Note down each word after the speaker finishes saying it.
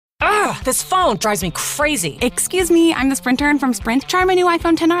Ugh, this phone drives me crazy. Excuse me, I'm the Sprint intern from Sprint. Try my new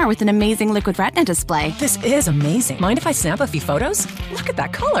iPhone XR with an amazing liquid retina display. This is amazing. Mind if I snap a few photos? Look at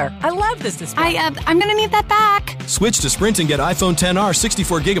that color. I love this display. I'm gonna need that back. Switch to Sprint and get iPhone XR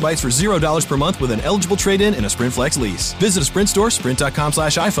 64 gigabytes for $0 per month with an eligible trade-in and a Sprint Flex lease. Visit a Sprint store,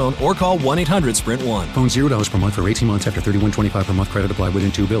 sprint.com/iPhone, or call 1-800-SPRINT1. Phone $0 per month for 18 months after $31.25 per month. Credit applied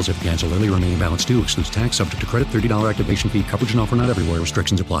within 2 bills. If cancel early, remaining balance due. Excludes tax. Subject to credit. $30 activation fee. Coverage and offer not everywhere.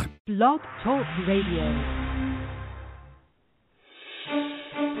 Restrictions apply. Blog Talk Radio.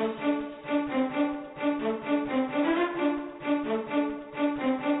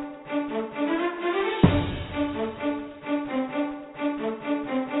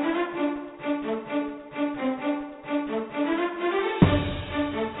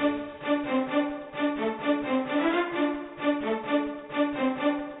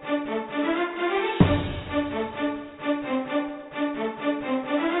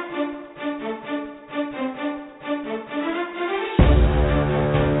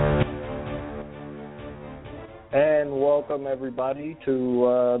 Welcome, everybody,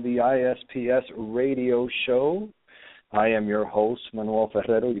 to the ISPS radio show. I am your host, Manuel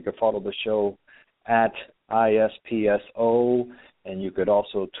Ferrero. You can follow the show at ISPSO, and you could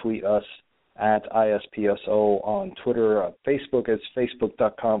also tweet us at ISPSO on Twitter. Facebook is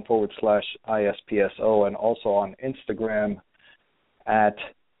facebook.com/ISPSO, and also on Instagram at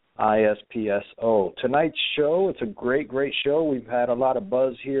ISPSO. Tonight's show, it's a great show. We've had a lot of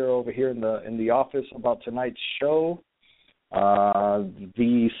buzz over here in the office about tonight's show.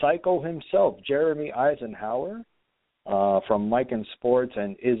 The Psycho himself, Jeremy Eisenhower, from Mike and Sports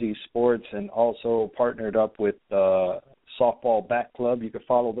and Izzy Sports, and also partnered up with Softball Bat Club. You can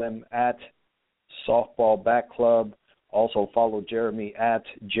follow them at Softball Bat Club. Also follow Jeremy at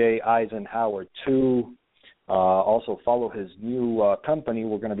JEisenhower2. Also follow his new company.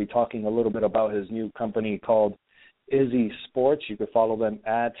 We're going to be talking a little bit about his new company called Izzy Sports. You can follow them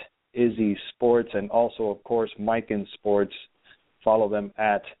at Izzy Sports, and also, of course, Mike and Sports. Follow them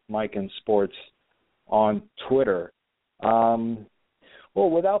at Mike and Sports on Twitter. Well,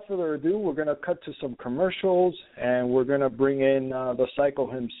 without further ado, we're going to cut to some commercials, and we're going to bring in the Psycho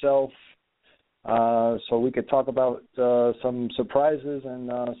himself, so we could talk about some surprises and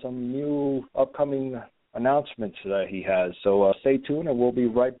some new upcoming announcements that he has. So stay tuned, and we'll be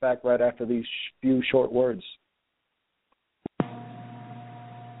right back right after these few short words.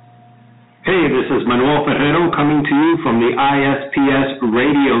 Hey, this is Manuel Ferrero coming to you from the ISPS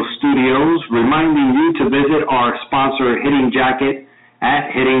radio studios, reminding you to visit our sponsor, Hitting Jacket, at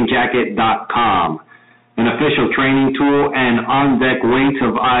hittingjacket.com, an official training tool and on-deck weight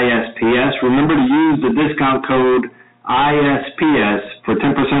of ISPS. Remember to use the discount code ISPS for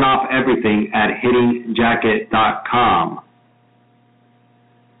 10% off everything at hittingjacket.com.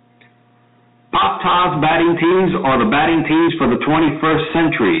 Pop Toss batting tees are the batting tees for the 21st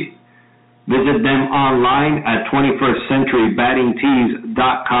century. Visit them online at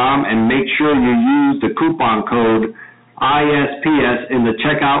 21stcenturybattingtees.com and make sure you use the coupon code ISPS in the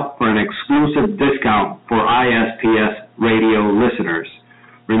checkout for an exclusive discount for ISPS radio listeners.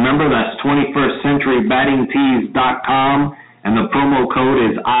 Remember, that's 21stcenturybattingtees.com, and the promo code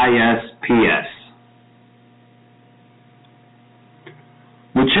is ISPS.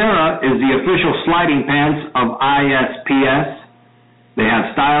 Muchera is the official sliding pants of ISPS. They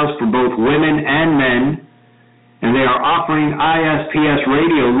have styles for both women and men, and they are offering ISPS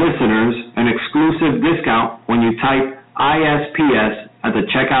radio listeners an exclusive discount when you type ISPS at the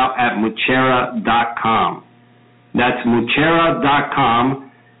checkout at Muchera.com. That's Muchera.com,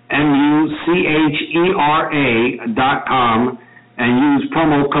 Muchera.com, and use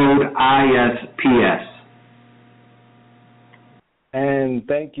promo code ISPS. And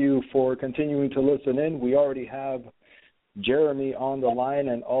thank you for continuing to listen in. We already have Jeremy on the line,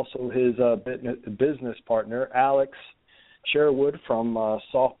 and also his business partner, Alex Sherwood from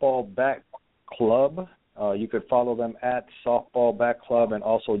Softball Bat Club. You could follow them at Softball Bat Club, and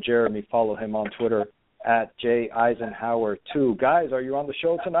also Jeremy, follow him on Twitter at JEisenhower2. Guys, are you on the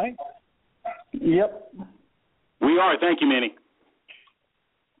show tonight? Yep. We are. Thank you, Manny.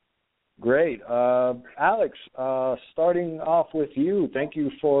 Great. Alex, starting off with you, thank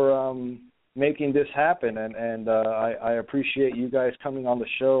you for making this happen, and I appreciate you guys coming on the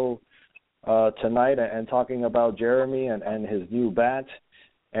show tonight and talking about Jeremy and his new bat.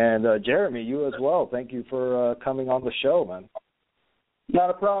 And Jeremy, you as well. Thank you for coming on the show, man. Not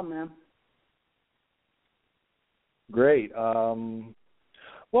a problem, man. Great.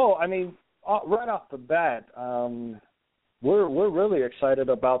 Well, I mean, right off the bat, we're really excited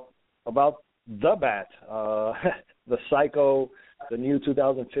about the bat, the Psycho the new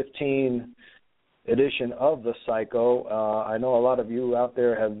 2015 edition of the Psycho. I know a lot of you out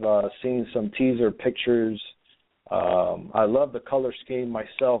there have seen some teaser pictures. I love the color scheme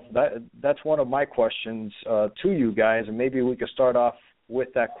myself. That's one of my questions to you guys, and maybe we could start off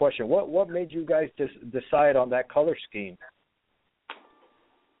with that question. What made you guys decide on that color scheme?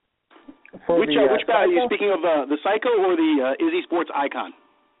 Which bat are you speaking of, the Psycho or the Izzy Sports Icon?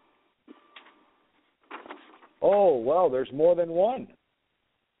 Oh, well, there's more than one.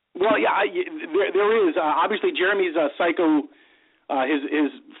 Well, yeah, there is. Obviously, Jeremy's Psycho,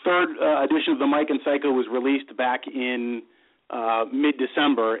 his third edition of the Mike and Psycho was released back in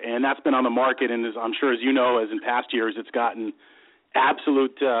mid-December, and that's been on the market, and I'm sure, as you know, as in past years, it's gotten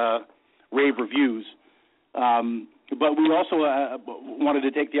absolute rave reviews. But we also wanted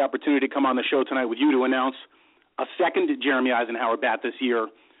to take the opportunity to come on the show tonight with you to announce a second Jeremy Eisenhower bat this year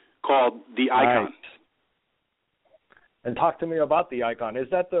called the Icon. Nice. And talk to me about the Icon. Is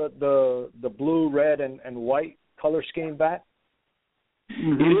that the blue, red, and white color scheme bat?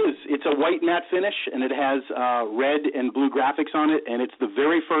 Mm-hmm. It is. It's a white matte finish, and it has red and blue graphics on it, and it's the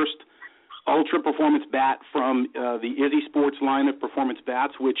very first ultra performance bat from the Izzy Sports line of performance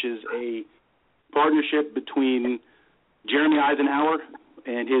bats, which is a partnership between Jeremy Eisenhower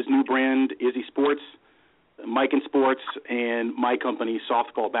and his new brand, Izzy Sports, Mike and Sports, and my company,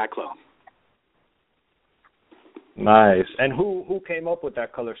 Softball Bat Club. Nice. And who came up with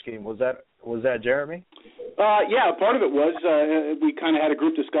that color scheme? Was that Jeremy? Yeah, part of it was. We kind of had a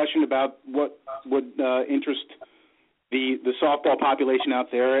group discussion about what would interest the softball population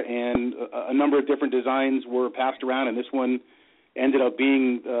out there, and a number of different designs were passed around, and this one ended up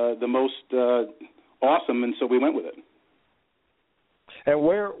being the most awesome, and so we went with it. And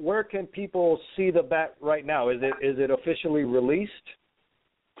where can people see the bat right now? Is it officially released?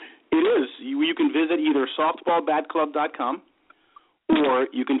 It is. You can visit either softballbatclub.com or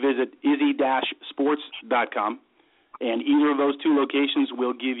you can visit izzy-sports.com, and either of those two locations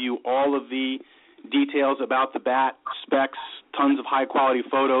will give you all of the details about the bat, specs, tons of high-quality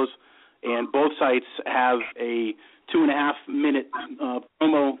photos, and both sites have a 2.5-minute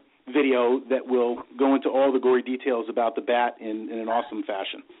promo video that will go into all the gory details about the bat in an awesome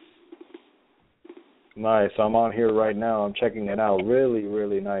fashion. Nice. I'm on here right now. I'm checking it out. Really,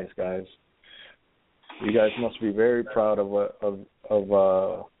 really nice, guys. You guys must be very proud of what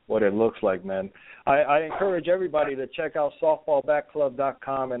it looks like, man. I encourage everybody to check out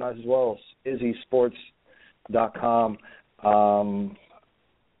softballbatclub.com and as well as izzysports.com.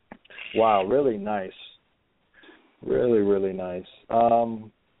 Wow, really nice. Really, really nice.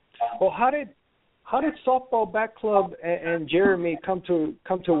 Well, how did Softball Bat Club and Jeremy come to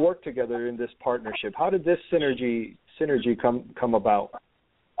work together in this partnership? How did this synergy come about?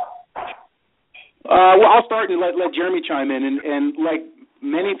 Well, I'll start and let Jeremy chime in. And like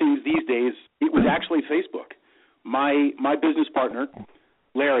many things these days, it was actually Facebook. My business partner,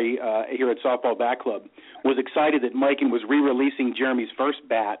 Larry, here at Softball Bat Club, was excited that Miken was re-releasing Jeremy's first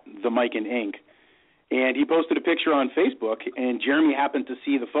bat, the Miken Ink. And he posted a picture on Facebook, and Jeremy happened to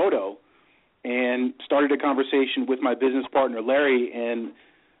see the photo and started a conversation with my business partner, Larry, and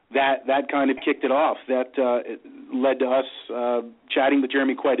that kind of kicked it off. That it led to us chatting with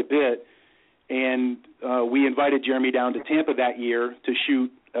Jeremy quite a bit, and we invited Jeremy down to Tampa that year to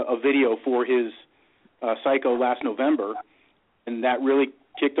shoot a video for his Psycho last November, and that really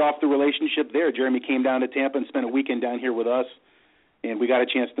kicked off the relationship there. Jeremy came down to Tampa and spent a weekend down here with us, and we got a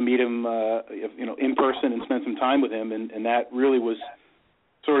chance to meet him, in person and spend some time with him, and that really was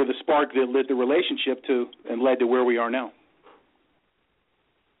sort of the spark that lit the relationship to and led to where we are now.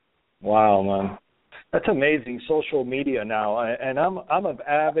 Wow, man, that's amazing. Social media now, and I'm an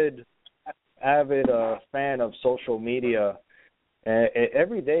avid fan of social media.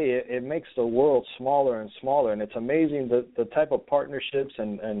 Every day it makes the world smaller and smaller, and it's amazing the type of partnerships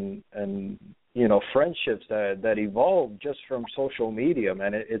and friendships that evolve just from social media,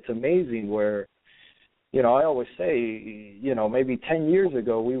 man. It's amazing where, I always say, maybe 10 years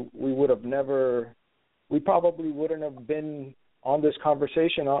ago we probably wouldn't have been on this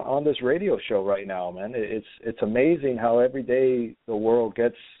conversation on this radio show right now, man. It's amazing how every day the world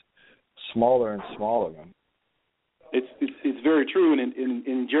gets smaller and smaller, man. It's very true, and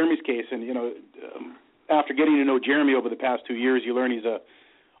in Jeremy's case, and after getting to know Jeremy over the past 2 years, you learn he's a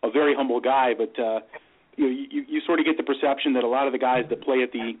very humble guy, but you sort of get the perception that a lot of the guys that play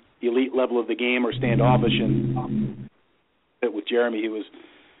at the elite level of the game are standoffish, and with Jeremy, he was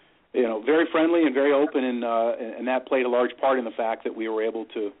very friendly and very open, and that played a large part in the fact that we were able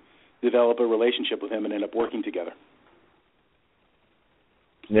to develop a relationship with him and end up working together.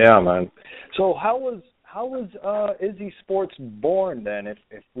 Yeah, man. So how how was Izzy Sports born then? If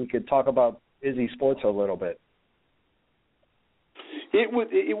we could talk about Izzy Sports a little bit. It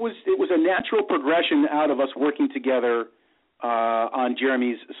was a natural progression out of us working together on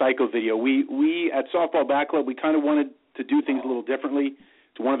Jeremy's Psycho video. We at Softball Bat Club, we kind of wanted to do things a little differently.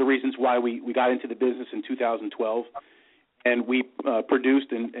 It's one of the reasons why we got into the business in 2012, and we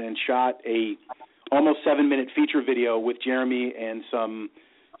produced and shot a almost 7-minute feature video with Jeremy and some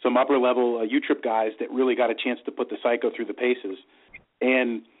upper level U-Trip guys that really got a chance to put the Psycho through the paces.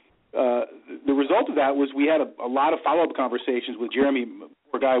 And the result of that was we had a lot of follow-up conversations with Jeremy.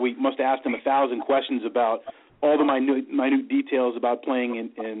 Poor guy, we must have asked him 1,000 questions about all the minute details about playing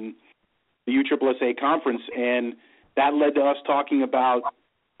in the USSSA conference, and that led to us talking about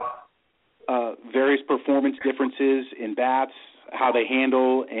various performance differences in bats, how they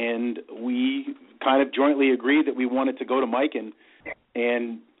handle, and we kind of jointly agreed that we wanted to go to Mike and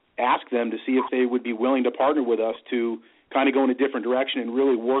ask them to see if they would be willing to partner with us to kind of go in a different direction and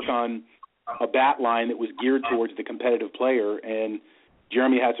really work on a bat line that was geared towards the competitive player. And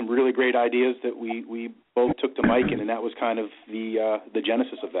Jeremy had some really great ideas that we both took to Mike, and that was kind of the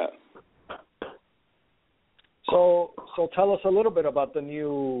genesis of that. So tell us a little bit about the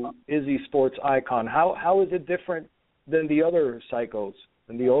new Izzy Sports Icon. How is it different than the other Psychos,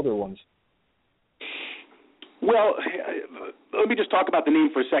 than the older ones? Well, let me just talk about the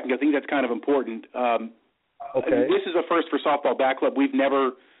name for a second. I think that's kind of important. Okay. This is a first for Softball Bat Club. We've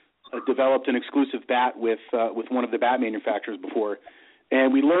never developed an exclusive bat with one of the bat manufacturers before.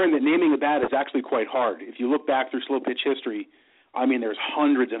 And we learned that naming a bat is actually quite hard. If you look back through slow pitch history, I mean, there's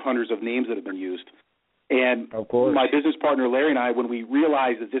hundreds and hundreds of names that have been used. And of course, my business partner Larry and I, when we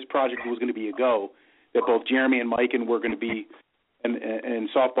realized that this project was going to be a go, that both Jeremy and Mike and we're going to be, and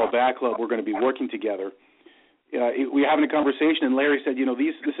Softball Bat Club, we're going to be working together. We were having a conversation, and Larry said,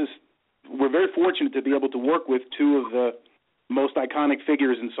 we're very fortunate to be able to work with two of the most iconic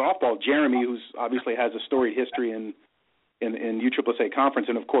figures in softball. Jeremy, who's obviously has a storied history in USSSA conference,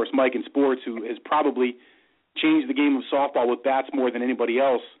 and of course Mike in sports, who has probably changed the game of softball with bats more than anybody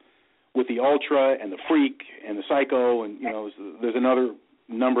else, with the Ultra and the Freak and the Psycho, and there's another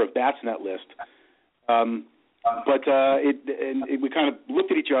number of bats in that list. But we kind of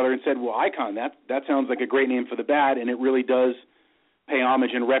looked at each other and said, well, Icon, that sounds like a great name for the bat, and it really does pay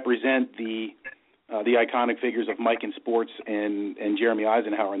homage and represent the iconic figures of Mike in sports and Jeremy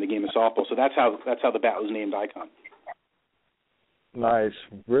Eisenhower in the game of softball. So that's how the bat was named Icon. Nice,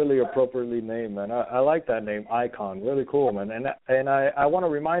 really appropriately named, man. I like that name, Icon. Really cool, man. And I want to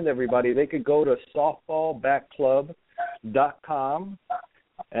remind everybody they could go to softballbatclub.com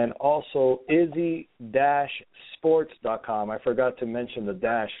and also izzy-sports.com. I forgot to mention the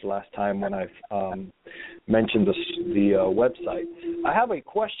dash last time when I mentioned the website. I have a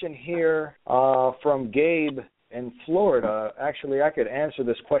question here from Gabe in Florida. Actually, I could answer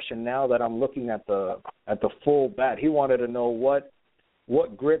this question now that I'm looking at the full bat. He wanted to know what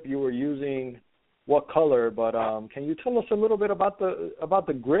grip you were using, what color, but can you tell us a little bit about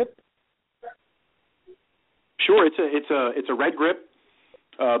the grip? Sure, it's a red grip,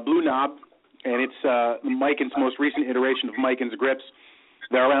 blue knob, and it's Miken's most recent iteration of Miken's grips.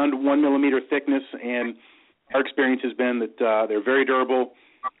 They're around 1 millimeter thickness, and our experience has been that they're very durable,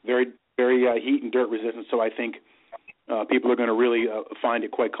 very very heat and dirt resistant. So I think people are going to really find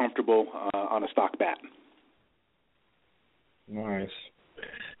it quite comfortable on a stock bat. Nice.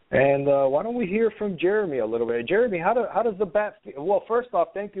 And why don't we hear from Jeremy a little bit? Jeremy, how does the bat feel? Well, first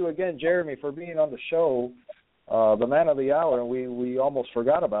off, thank you again, Jeremy, for being on the show, the man of the hour. We almost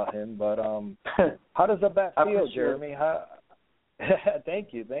forgot about him, but how does the bat feel, Jeremy?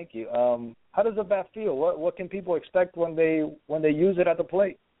 Thank you. How does the bat feel? What can people expect when they use it at the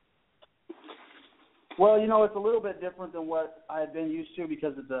plate? Well, it's a little bit different than what I had been used to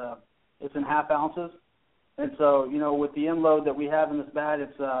because it's in half ounces. And so, with the inload that we have in this bat,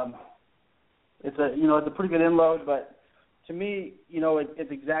 it's a pretty good inload. But to me,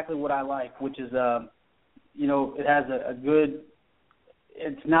 it's exactly what I like, which is, it has a good.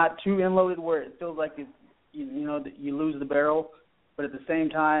 It's not too inloaded where it feels like that you lose the barrel, but at the same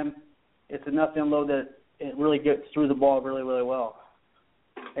time, it's enough inload that it really gets through the ball really, really well.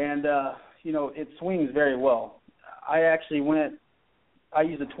 And it swings very well. I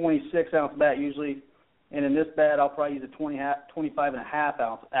use a 26 ounce bat usually. And in this bat, I'll probably use a 25 and a half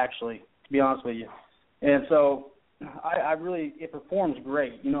ounce, actually, to be honest with you. And so it performs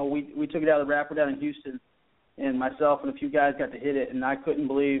great. We took it out of the wrapper down in Houston, and myself and a few guys got to hit it, and I couldn't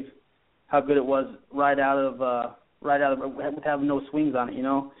believe how good it was right out of with having no swings on it.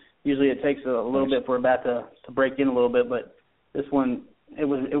 Usually it takes a little bit for a bat to break in a little bit, but this one it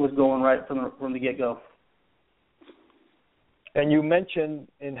was going right from the get-go. And you mentioned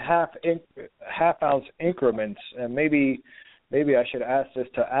in half ounce increments, and maybe I should ask this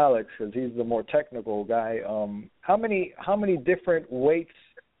to Alex because he's the more technical guy. How many different weights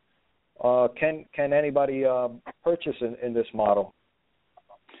can anybody purchase in this model?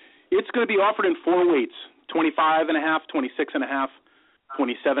 It's going to be offered in 4 weights: 25.5, 26.5,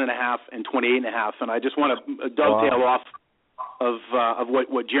 27.5, and 28.5. And I just want to dovetail off of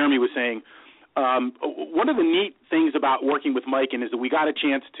what Jeremy was saying. One of the neat things about working with Mike is that we got a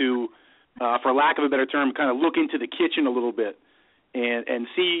chance to, for lack of a better term, kind of look into the kitchen a little bit and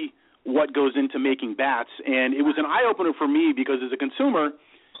see what goes into making bats. And it was an eye-opener for me because as a consumer,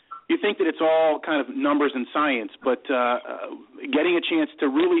 you think that it's all kind of numbers and science, but getting a chance to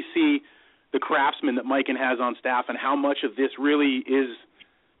really see the craftsman that Miken has on staff and how much of this really is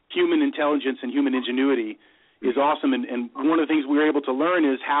human intelligence and human ingenuity is awesome. And one of the things we were able to learn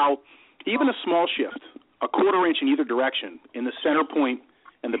is how even a small shift, a quarter inch in either direction, in the center point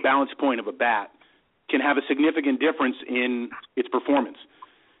and the balance point of a bat can have a significant difference in its performance.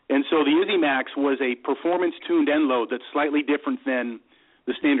 And so the IZZIMAX was a performance-tuned end load that's slightly different than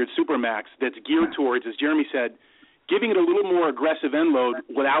the standard Supermax that's geared towards, as Jeremy said, giving it a little more aggressive end load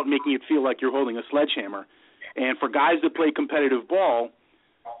without making it feel like you're holding a sledgehammer. And for guys that play competitive ball,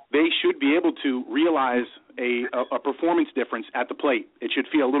 they should be able to realize a performance difference at the plate. It should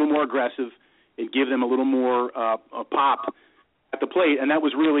feel a little more aggressive and give them a little more a pop at the plate. And that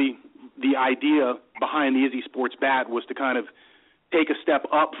was really the idea behind the Izzy Sports bat, was to kind of take a step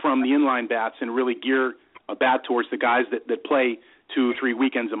up from the inline bats and really gear a bat towards the guys that play 2-3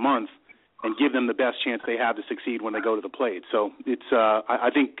 weekends a month and give them the best chance they have to succeed when they go to the plate. So it's I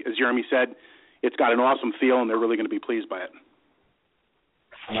think, as Jeremy said, it's got an awesome feel, and they're really going to be pleased by it.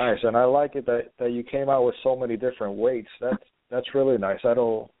 Nice, and I like it that you came out with so many different weights. That's really nice.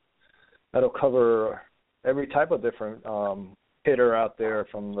 That'll cover every type of different hitter out there,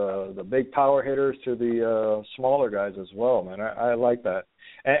 from the big power hitters to the smaller guys as well, man. I like that.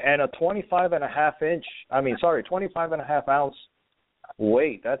 And a 25.5 ounce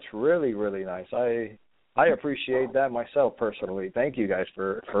weight. That's really, really nice. I appreciate that myself personally. Thank you guys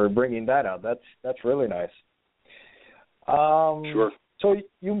for bringing that out. That's really nice. Sure. So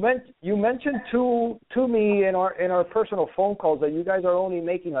you mentioned to me in our personal phone calls that you guys are only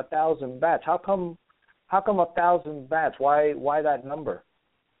making 1,000 bats. How come 1,000 bats? Why that number?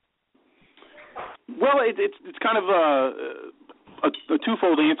 Well, it's kind of a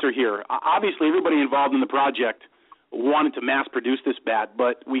twofold answer here. Obviously, everybody involved in the project wanted to mass produce this bat,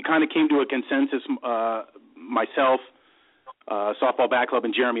 but we kind of came to a consensus, myself, Softball Bat Club,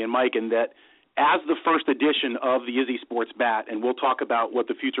 and Jeremy and Mike, and that as the first edition of the Izzy Sports bat, and we'll talk about what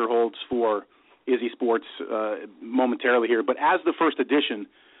the future holds for Izzy Sports momentarily here, but as the first edition,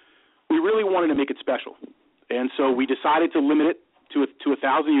 we really wanted to make it special. And so we decided to limit it to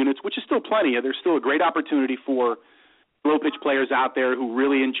 1,000 units, which is still plenty. There's still a great opportunity for slow pitch players out there who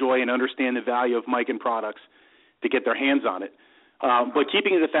really enjoy and understand the value of Miken products to get their hands on it. But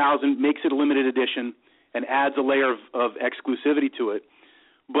keeping it 1,000 makes it a limited edition and adds a layer of exclusivity to it.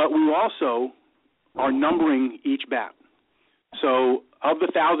 But we also are numbering each bat. So of the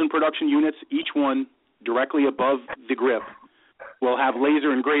 1,000 production units, each one directly above the grip will have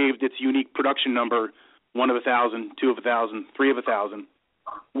laser engraved its unique production number, 1 of 1,000, 2 of 1,000, 3 of 1,000,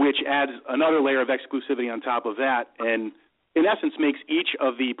 which adds another layer of exclusivity on top of that, and in essence makes each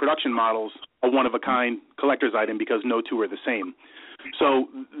of the production models a one-of-a-kind collector's item because no two are the same. So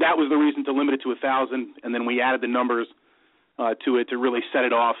that was the reason to limit it to 1,000, and then we added the numbers to it to really set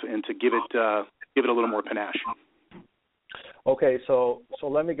it off and to give it a little more panache. Okay, so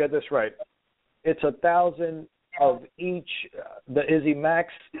let me get this right. It's 1,000 of each, the IZZIMAX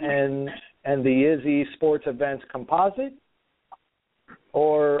and the Izzy Sports Advanced Composite,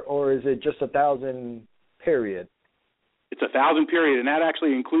 or is it just 1,000 period? It's 1,000 period, and that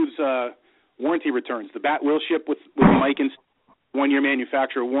actually includes warranty returns. The bat will ship with Miken's 1-year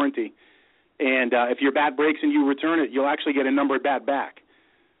manufacturer warranty, and if your bat breaks and you return it, you'll actually get a numbered bat back.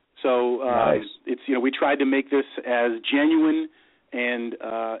 So nice. It's we tried to make this as genuine and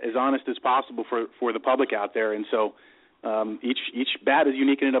as honest as possible for the public out there, and so each bat is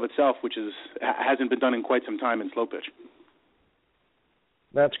unique in and of itself, which hasn't been done in quite some time in slow pitch.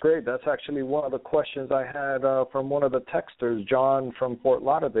 That's great. That's actually one of the questions I had from one of the texters, John from Fort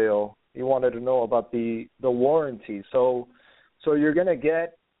Lauderdale. He wanted to know about the warranty. So you're going to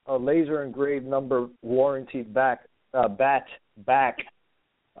get a laser engraved number warranty bat back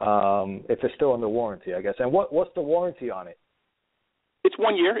if it's still under warranty, I guess. And what's the warranty on it? It's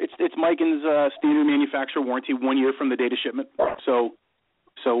 1 year. It's Miken's standard manufacturer warranty, 1 year from the date of shipment. So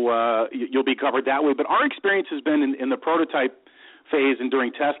you'll be covered that way. But our experience has been in the prototype phase and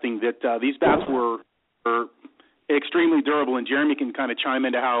during testing that these bats were extremely durable, and Jeremy can kind of chime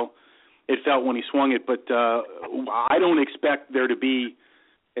into how it felt when he swung it, but I don't expect there to be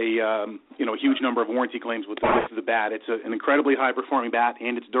a huge number of warranty claims with the bat. It's an incredibly high-performing bat,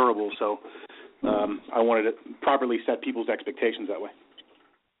 and it's durable, so I wanted to properly set people's expectations that way.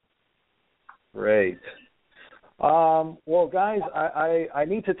 Great. Well, guys, I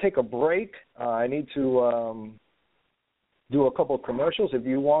need to take a break. I need to do a couple of commercials if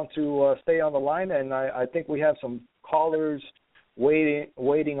you want to stay on the line, and I think we have some callers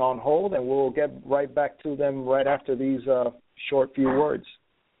waiting on hold, and we'll get right back to them right after these short few words.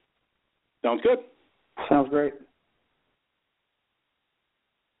 Sounds good. Sounds great.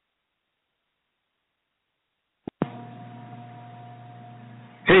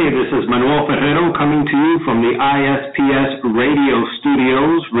 Hey, this is Manuel Ferrero coming to you from the ISPS radio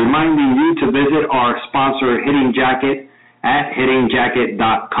studios, reminding you to visit our sponsor, Hitting Jacket, at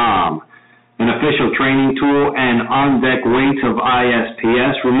hittingjacket.com. An official training tool and on-deck weights of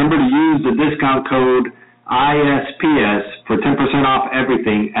ISPS. Remember to use the discount code ISPS for 10% off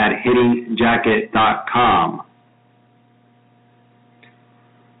everything at hittingjacket.com.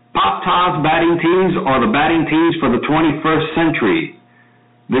 Pop Toss batting tees are the batting tees for the 21st century.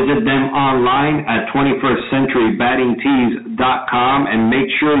 Visit them online at 21stcenturybattingtees.com and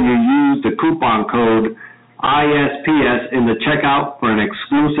make sure you use the coupon code ISPS in the checkout for an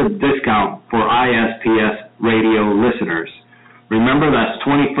exclusive discount for ISPS radio listeners. Remember, that's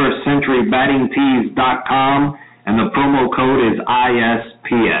 21stcenturybattingtees.com and the promo code is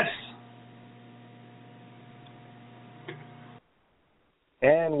ISPS.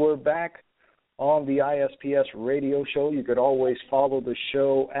 And we're back on the ISPS radio show. You could always follow the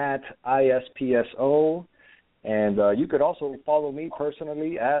show at ISPSO. And you could also follow me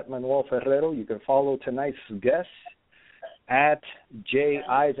personally at Manuel Ferrero. You can follow tonight's guest at J.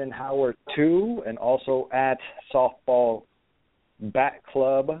 Eisenhower2 and also at Softball Bat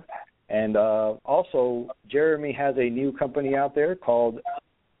Club. And also, Jeremy has a new company out there called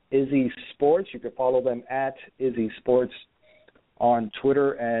Izzy Sports. You can follow them at Izzy Sports on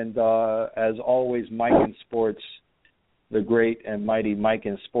Twitter, and as always, Mike in Sports, the great and mighty Mike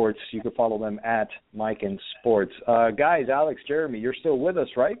in Sports. You can follow them at Mike in Sports. Guys, Alex, Jeremy, you're still with us,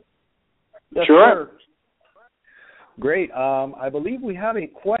 right? Yes, sure. Sir. Great. I believe we have a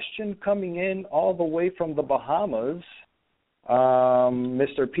question coming in all the way from the Bahamas.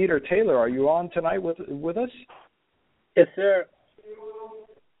 Mr. Peter Taylor, are you on tonight with us? Yes, sir.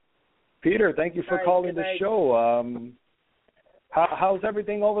 Peter, thank you for calling the show. How's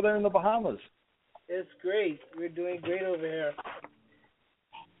everything over there in the Bahamas? It's great. We're doing great over here.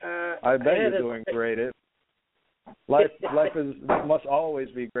 I bet you're doing great. Life must always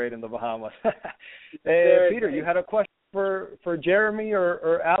be great in the Bahamas. Hey, Peter, you had a question for Jeremy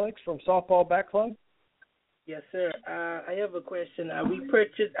or Alex from Softball Bat Club? Yes, sir. I have a question. I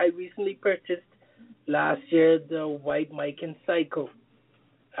recently purchased last year the White Mikan Psycho.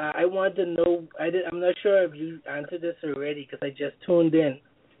 I want to know, I'm not sure if you answered this already because I just tuned in.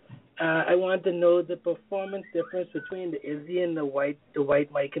 I want to know the performance difference between the Izzy and the White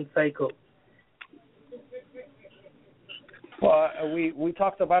Mikan Psycho. Well, we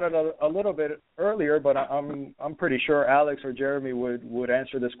talked about it a little bit earlier, but I'm pretty sure Alex or Jeremy would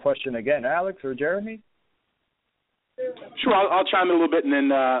answer this question again. Alex or Jeremy? Sure, I'll chime in a little bit and then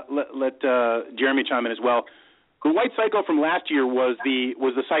let Jeremy chime in as well. The White Psycho from last year was the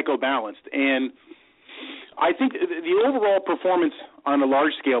Psycho Balanced, and I think the overall performance on a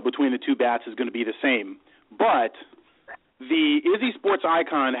large scale between the two bats is going to be the same. But the Izzy Sports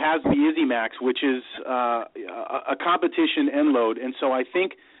Icon has the Izzy Max, which is a competition end load, and so I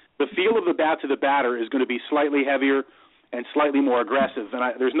think the feel of the bat to the batter is going to be slightly heavier and slightly more aggressive.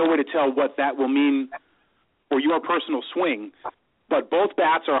 And there's no way to tell what that will mean for your personal swing. But both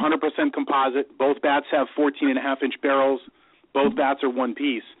bats are 100% composite. Both bats have 14.5-inch barrels. Both bats are one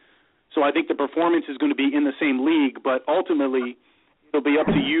piece. So I think the performance is going to be in the same league, but ultimately it'll be up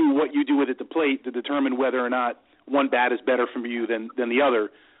to you what you do with it at the plate to determine whether or not one bat is better for you than the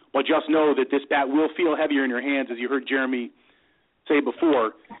other. But just know that this bat will feel heavier in your hands, as you heard Jeremy say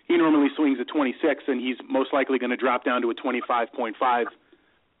before. He normally swings a 26, and he's most likely going to drop down to a 25.5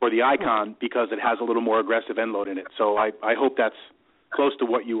 for the Icon because it has a little more aggressive end load in it. So I hope that's close to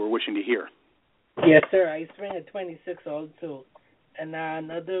what you were wishing to hear. Yes, sir. I swing a 26 also. And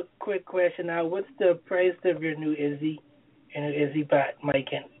another quick question. What's the price of your new Izzy and an Izzy bat,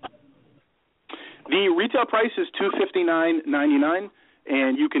 Mikan? The retail price is $259.99,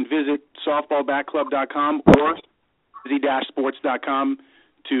 and you can visit softballbatclub.com or izzy-sports.com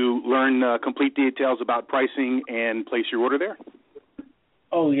to learn complete details about pricing and place your order there.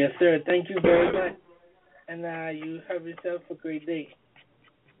 Oh, yes, sir. Thank you very much. And you have yourself a great day.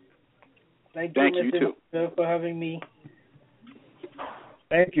 Thank you, Mr. too. for having me.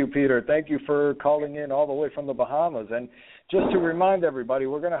 Thank you, Peter. Thank you for calling in all the way from the Bahamas. And just to remind everybody,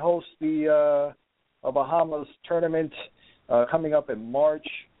 we're going to host the Bahamas tournament coming up in March.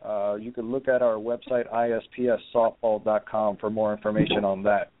 You can look at our website, ispssoftball.com, for more information on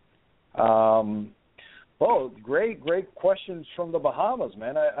that. Oh, great questions from the Bahamas,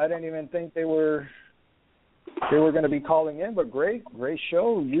 man. I didn't even think they were going to be calling in, but great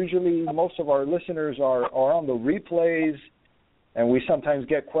show. Usually most of our listeners are on the replays, and we sometimes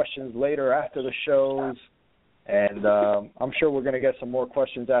get questions later after the shows. And I'm sure we're going to get some more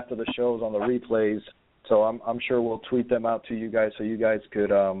questions after the shows on the replays. So I'm sure we'll tweet them out to you guys so you guys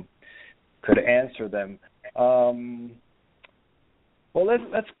could answer them. Well,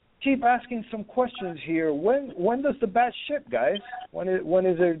 let's keep asking some questions here. When does the bat ship, guys? When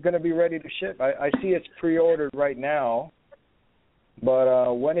is it going to be ready to ship? I see it's pre-ordered right now,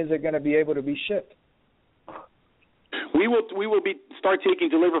 but when is it going to be able to be shipped? We will start taking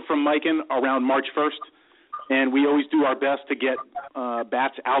delivery from Miken around March 1st, and we always do our best to get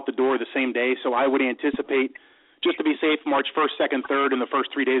bats out the door the same day. So I would anticipate, just to be safe, March 1st, 2nd, 3rd, and the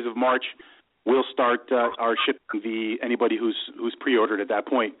first 3 days of March, we'll start our shipping via anybody who's pre-ordered at that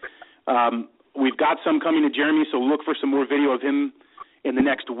point. We've got some coming to Jeremy, so look for some more video of him in the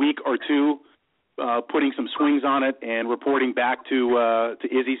next week or two, putting some swings on it and reporting back to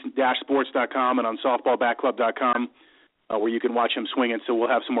izzy-sports.com and on softballbatclub.com, where you can watch him swinging. So we'll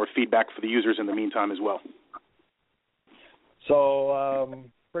have some more feedback for the users in the meantime as well. So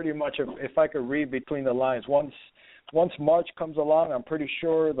pretty much, if I could read between the lines, once March comes along, I'm pretty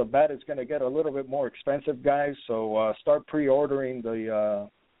sure the bat is going to get a little bit more expensive, guys. So start pre-ordering the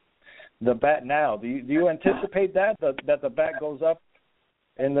bat now. Do you anticipate that the bat goes up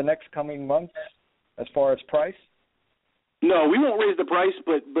in the next coming months as far as price? No, we won't raise the price,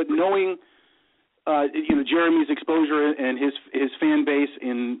 but knowing Jeremy's exposure and his fan base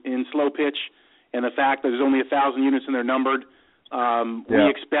in slow pitch, and the fact that there's only 1,000 units and they're numbered, we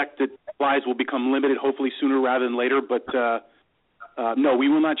expect that supplies will become limited, hopefully sooner rather than later. But no, we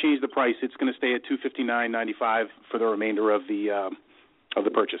will not change the price. It's going to stay at $259.95 for the remainder of the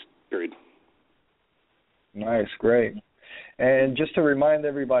purchase period. Nice, great. And just to remind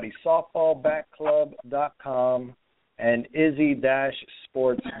everybody, softballbatclub.com and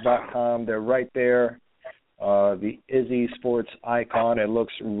izzy-sports.com. They're right there. The Izzy Sports icon. It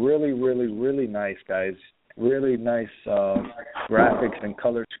looks really, really, really nice, guys. Really nice graphics and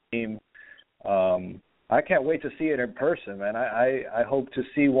color scheme. I can't wait to see it in person, man. I hope to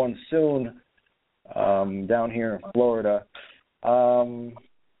see one soon down here in Florida.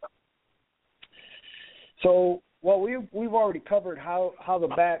 So, well, we've already covered how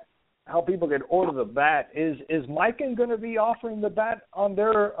people can order the bat. Is Miken going to be offering the bat on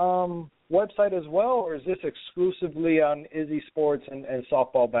their website as well, or is this exclusively on Izzy Sports and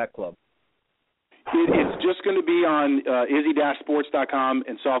Softball Bat Club? It's just going to be on izzy-sports.com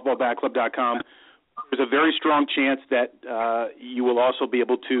and softballbatclub.com. There's a very strong chance that you will also be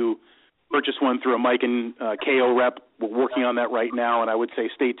able to purchase one through a Miken KO rep. We're working on that right now, and I would say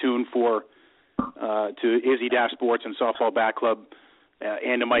stay tuned to Izzy-Sports and Softball Bat Club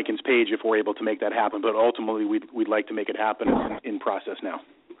and a Miken's page if we're able to make that happen. But ultimately, we'd like to make it happen. It's in process now.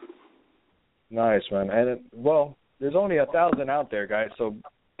 Nice, man. And, there's only 1,000 out there, guys, so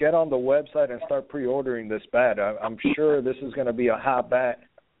get on the website and start pre-ordering this bat. I'm sure this is going to be a hot bat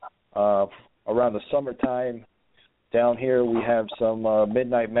around the summertime. Down here we have some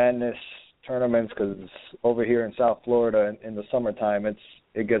Midnight Madness tournaments because over here in South Florida in the summertime it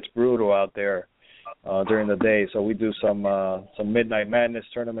gets brutal out there during the day. So we do some Midnight Madness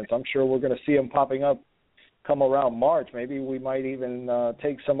tournaments. I'm sure we're going to see them popping up come around March. Maybe we might even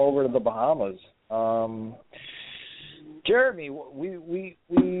take some over to the Bahamas. Jeremy, we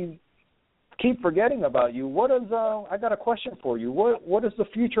keep forgetting about you. What is I got a question for you. What does the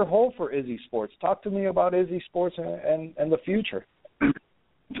future hold for Izzy Sports? Talk to me about Izzy Sports and the future.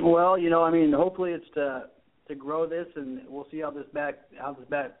 Well, hopefully it's to grow this, and we'll see how this bat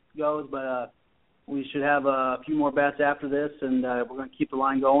goes. But we should have a few more bats after this, and we're going to keep the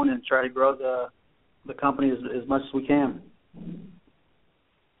line going and try to grow the company as much as we can.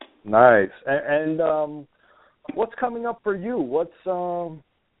 Nice. And what's coming up for you? What's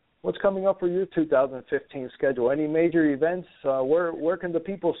coming up for your 2015 schedule? Any major events? Where can the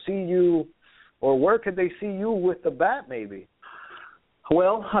people see you, or where could they see you with the bat maybe?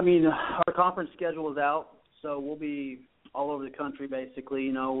 Well, our conference schedule is out, so we'll be all over the country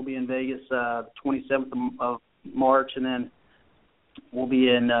basically. We'll be in Vegas 27th of March, and then we'll be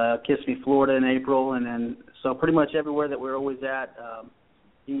in Kissimmee, Florida in April, and then so pretty much everywhere that we're always at.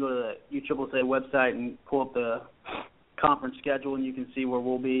 You can go to the USSSA website and pull up the conference schedule, and you can see where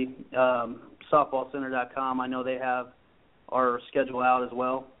we'll be. Softballcenter.com, I know they have our schedule out as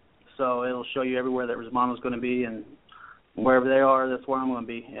well, so it'll show you everywhere that Rismondo's going to be, and wherever they are, that's where I'm going to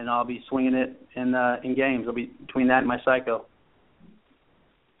be, and I'll be swinging it in games. I'll be between that and my Psycho.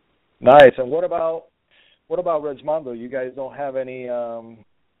 Nice. And what about Rismondo? You guys don't have any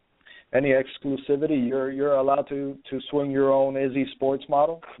exclusivity? You're allowed to swing your own Izzy Sports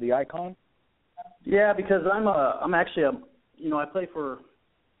model, the Icon? Yeah, because I'm actually I play for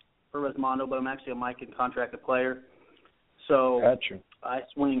Rismondo, but I'm actually a Miken contracted player. So gotcha. I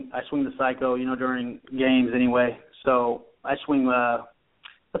swing the Psycho, during games anyway. So I swing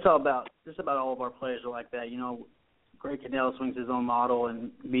that's all about just about all of our players are like that. Greg Cannell swings his own model,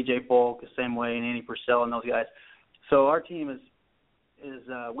 and BJ Folk the same way, and Andy Purcell and those guys. So our team is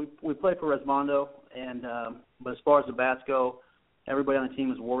we play for Rismondo, and but as far as the bats go, everybody on the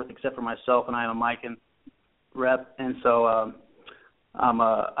team is Warth except for myself, and I am a Miken rep, and so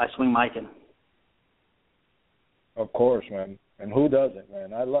I swing Miken. Of course, man. And who doesn't,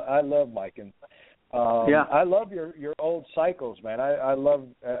 man? I love Miken. Yeah. I love your old Psychos, man. I love,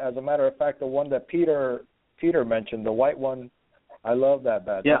 as a matter of fact, the one that Peter mentioned, the white one. I love that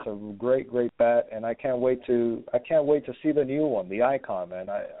bat. Yeah. That's a great bat, and I can't wait to see the new one, the Icon, man.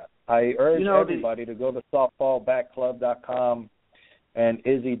 I urge everybody to go to softballbatclub.com and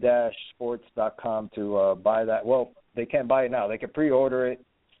izzy-sports.com to buy that. Well, they can't buy it now. They can pre-order it,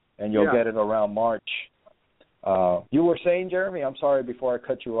 and you'll get it around March. You were saying, Jeremy? I'm sorry. Before I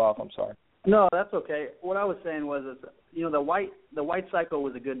cut you off, I'm sorry. No, that's okay. What I was saying was, the white Psycho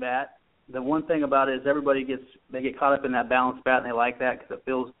was a good bat. The one thing about it is everybody get caught up in that balanced bat, and they like that because it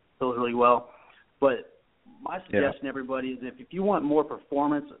feels really well. But my suggestion to everybody is if you want more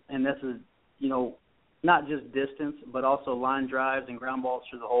performance, and this is not just distance, but also line drives and ground balls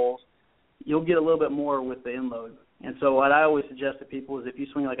through the holes, you'll get a little bit more with the inload. And so what I always suggest to people is if you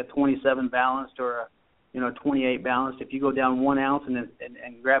swing like a 27 balanced or a 28 balanced, if you go down 1 ounce and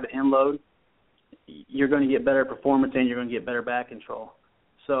grab an inload, you're going to get better performance and you're going to get better bat control.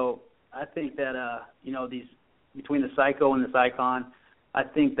 So I think that these between the Psycho and this Icon, I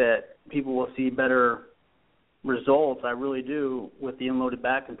think that people will see better results. I really do with the unloaded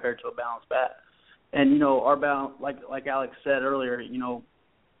bat compared to a balanced bat. And our balance, like Alex said earlier,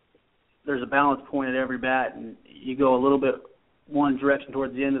 there's a balance point at every bat, and you go a little bit one direction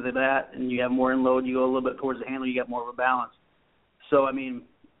towards the end of the bat, and you have more inload. You go a little bit towards the handle, you get more of a balance. So I mean,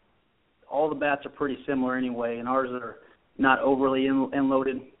 all the bats are pretty similar anyway, and ours are not overly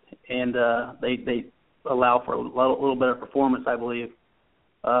inloaded, and they allow for a little better performance, I believe,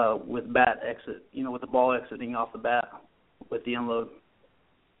 with bat exit, with the ball exiting off the bat with the inload.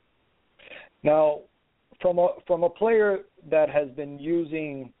 Now, from a player that has been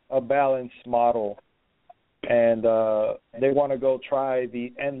using a balanced model and they want to go try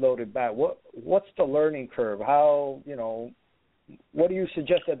the end-loaded bat, what's the learning curve? How, what do you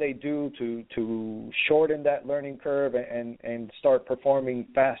suggest that they do to shorten that learning curve and start performing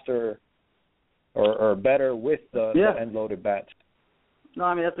faster or better with the end-loaded bats? No,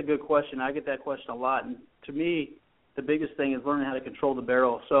 I mean, that's a good question. I get that question a lot. And to me, the biggest thing is learning how to control the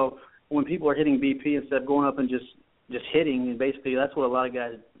barrel. So when people are hitting BP instead of going up and just hitting, and basically that's what a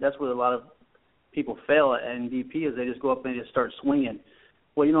lot of people fail at in BP is they just go up and just start swinging.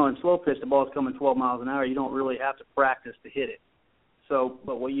 Well, in slow pitch, the ball's coming 12 miles an hour. You don't really have to practice to hit it. So,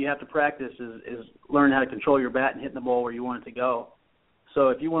 but what you have to practice is learn how to control your bat and hitting the ball where you want it to go. So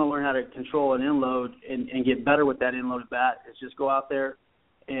if you want to learn how to control an inload and get better with that inloaded bat, is just go out there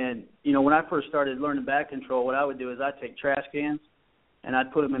and, when I first started learning bat control, what I would do is I'd take trash cans and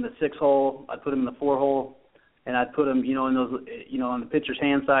I'd put them in the 6-hole, I'd put them in the 4-hole, and I'd put them, in those, on the pitcher's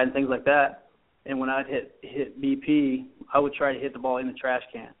hand side and things like that. And when I'd hit BP, I would try to hit the ball in the trash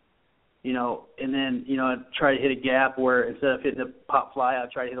can, and then, I'd try to hit a gap where instead of hitting the pop fly,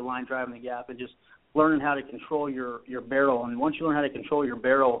 I'd try to hit a line drive in the gap and just learning how to control your barrel. And once you learn how to control your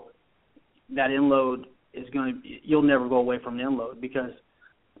barrel, that inload is you'll never go away from the inload because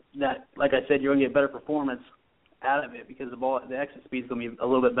that, like I said, you're going to get better performance out of it because the exit speed is going to be a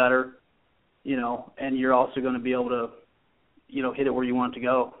little bit better, and you're also going to be able to, hit it where you want it to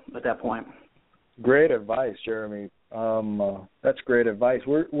go at that point. Great advice, Jeremy. That's great advice.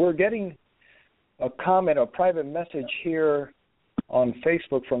 We're getting a comment, a private message here on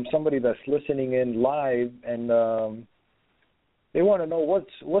Facebook from somebody that's listening in live, and they want to know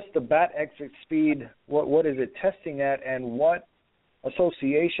what's the bat exit speed, what is it testing at, and what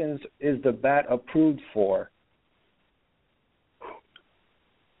associations is the bat approved for?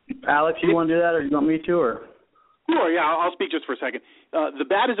 Alex, you want to do that, or you want me to, or? Sure, yeah, I'll speak just for a second. The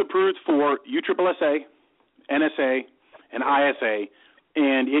bat is approved for USSSA, NSA, and ISA,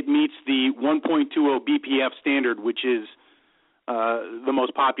 and it meets the 1.20 BPF standard, which is the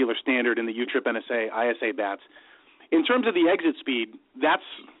most popular standard in the UTRIP, NSA, ISA bats. In terms of the exit speed,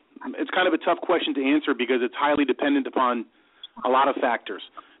 it's kind of a tough question to answer because it's highly dependent upon a lot of factors: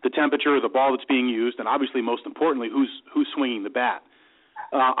 the temperature, the ball that's being used, and obviously, most importantly, who's swinging the bat.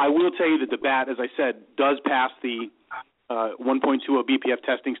 I will tell you that the bat, as I said, does pass the 1.20 BPF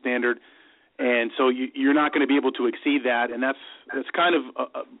testing standard, and so you're not going to be able to exceed that, and that's kind of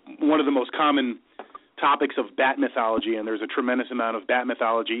one of the most common topics of bat mythology, and there's a tremendous amount of bat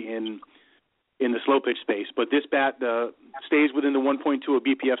mythology in the slow pitch space. But this bat stays within the 1.20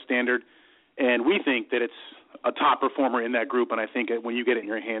 BPF standard, and we think that it's a top performer in that group, and I think when you get it in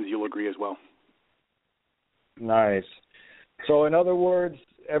your hands, you'll agree as well. Nice. So in other words,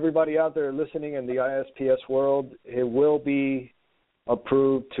 everybody out there listening in the ISPS world, it will be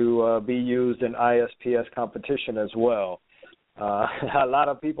approved to be used in ISPS competition as well. A lot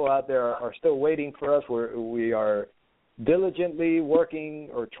of people out there are still waiting for us. We are diligently working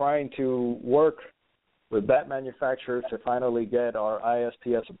or trying to work with bat manufacturers to finally get our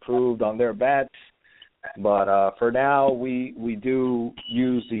ISPS approved on their bats. But for now, we do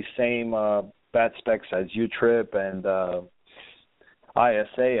use the same bat specs as UTRIP and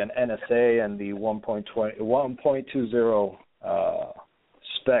ISA and NSA and the 1.20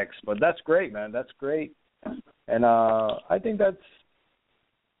 specs. But that's great, man. That's great. And I think that's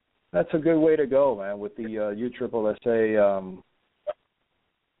a good way to go, man, with the USSSA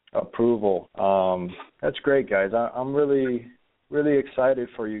approval. That's great, guys. I'm really excited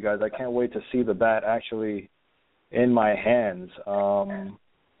for you guys. I can't wait to see the bat actually in my hands. Let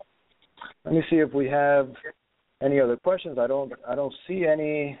me see if we have any other questions. I don't see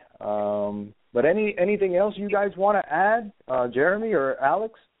any. But anything else you guys want to add, Jeremy or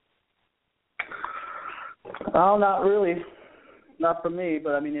Alex? Oh, not really. Not for me,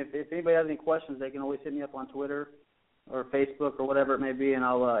 but I mean, if anybody has any questions, they can always hit me up on Twitter or Facebook or whatever it may be, and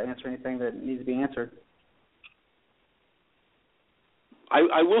I'll answer anything that needs to be answered.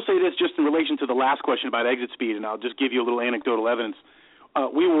 I will say this just in relation to the last question about exit speed, and I'll just give you a little anecdotal evidence.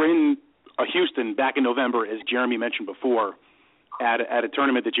 We were in Houston back in November, as Jeremy mentioned before, at a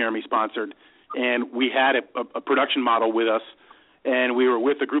tournament that Jeremy sponsored, and we had a production model with us, and we were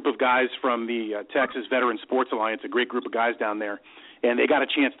with a group of guys from the Texas Veteran Sports Alliance, a great group of guys down there, and they got a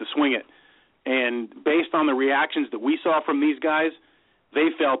chance to swing it. And based on the reactions that we saw from these guys,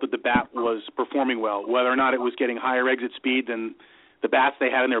 they felt that the bat was performing well. Whether or not it was getting higher exit speed than the bats they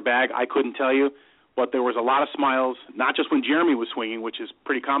had in their bag, I couldn't tell you, but there was a lot of smiles, not just when Jeremy was swinging, which is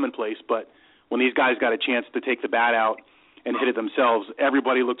pretty commonplace, but when these guys got a chance to take the bat out and hit it themselves,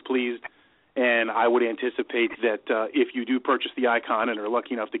 everybody looked pleased. And I would anticipate that if you do purchase the Icon and are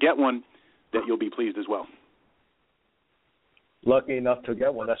lucky enough to get one, that you'll be pleased as well. Lucky enough to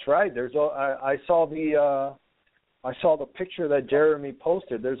get one. That's right. I saw the picture that Jeremy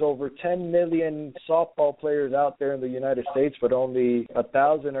posted. There's over 10 million softball players out there in the United States, but only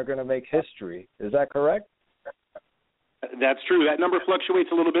 1,000 are going to make history. Is that correct? That's true. That number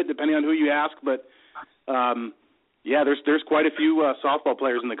fluctuates a little bit depending on who you ask, but yeah, there's quite a few softball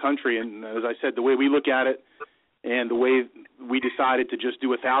players in the country, and as I said, the way we look at it and the way we decided to just do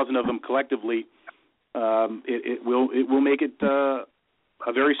 1,000 of them collectively, it will make it a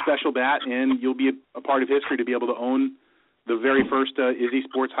very special bat, and you'll be a part of history to be able to own the very first Izzy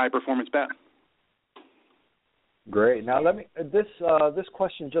Sports high performance bat. Great. Now this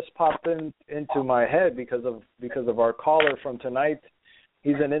question just popped into my head because of our caller from tonight.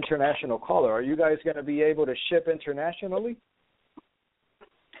 He's an international caller. Are you guys going to be able to ship internationally?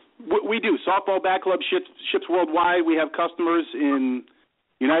 We do. Softball Bat Club ships worldwide. We have customers in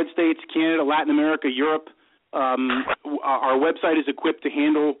United States, Canada, Latin America, Europe. Our website is equipped to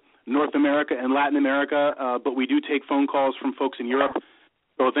handle North America and Latin America, but we do take phone calls from folks in Europe.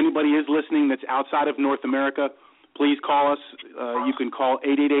 So if anybody is listening that's outside of North America, please call us. You can call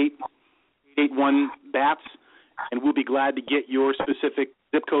 888-81-BATS. And we'll be glad to get your specific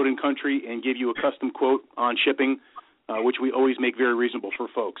zip code and country and give you a custom quote on shipping, which we always make very reasonable for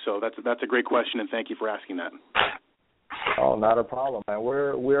folks. So that's a great question, and thank you for asking that. Oh, not a problem, man.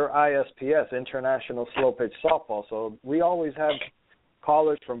 We're ISPS, International Slow Pitch Softball, so we always have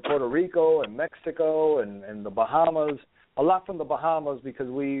callers from Puerto Rico and Mexico and the Bahamas. A lot from the Bahamas because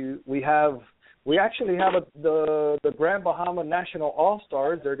we actually have the Grand Bahama National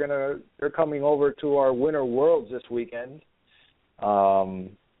All-Stars. They're coming over to our Winter Worlds this weekend.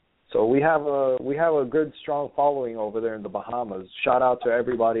 So we have a good, strong following over there in the Bahamas. Shout out to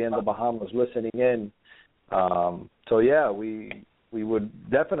everybody in the Bahamas listening in. So yeah, we would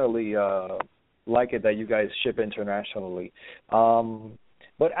definitely like it that you guys ship internationally.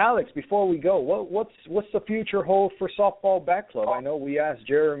 But Alex, before we go, what's the future hold for Softball Bat Club? I know we asked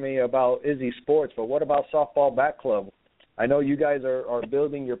Jeremy about Izzy Sports, but what about Softball Bat Club? I know you guys are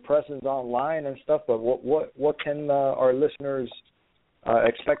building your presence online and stuff, but what can our listeners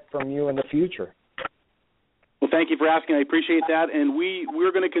expect from you in the future? Well, thank you for asking. I appreciate that, and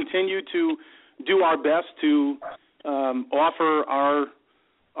we're going to continue to do our best to offer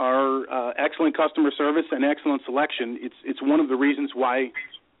our excellent customer service and excellent selection. It's one of the reasons why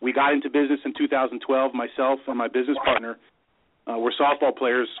we got into business in 2012. Myself and my business partner were softball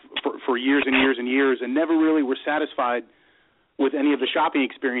players for years and years and years, and never really were satisfied with any of the shopping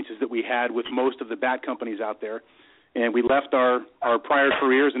experiences that we had with most of the bat companies out there. And we left our prior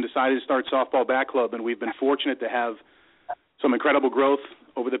careers and decided to start Softball Bat Club, and we've been fortunate to have some incredible growth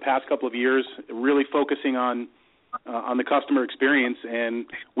over the past couple of years, really focusing on the customer experience. And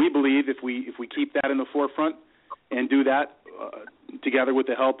we believe if we keep that in the forefront and do that together with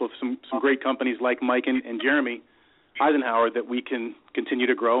the help of some great companies like Mike and Jeremy Eisenhower, that we can continue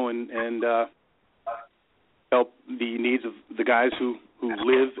to grow and help the needs of the guys who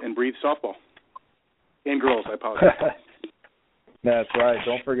live and breathe softball. And girls, I apologize. That's right.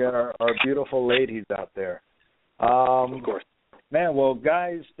 Don't forget our beautiful ladies out there. Of course. Man, well,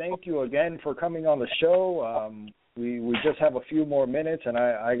 guys, thank you again for coming on the show. We just have a few more minutes, and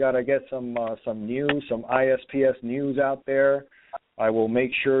I got to get some news, some ISPS news out there. I will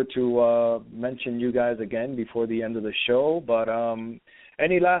make sure to mention you guys again before the end of the show. But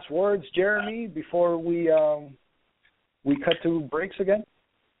any last words, Jeremy, before we cut to breaks again?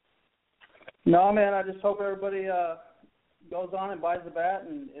 No, man, I just hope everybody goes on and buys the bat,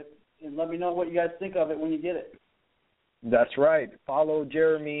 and let me know what you guys think of it when you get it. That's right. Follow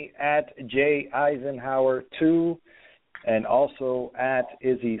Jeremy at JEisenhower2 and also at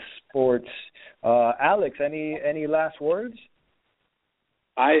Izzy Sports. Alex, any last words?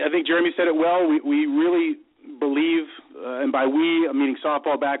 I think Jeremy said it well. We really believe, and by we, I'm meaning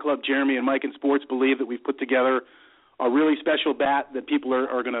Softball Bat Club, Jeremy and Mike in Sports, believe that we've put together a really special bat that people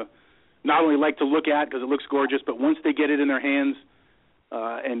are going to not only like to look at because it looks gorgeous, but once they get it in their hands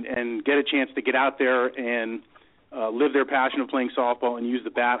and get a chance to get out there and live their passion of playing softball and use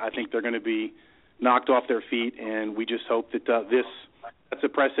the bat, I think they're going to be knocked off their feet. And we just hope that that's a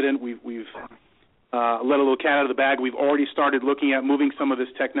precedent. We've let a little cat out of the bag. We've already started looking at moving some of this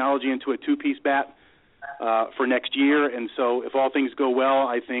technology into a two-piece bat for next year. And so if all things go well,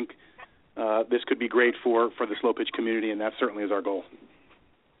 I think this could be great for the slow pitch community, and that certainly is our goal.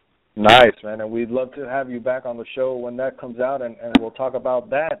 Nice, man, and we'd love to have you back on the show when that comes out, and we'll talk about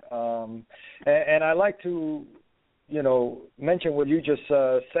that. And I like to, mention what you just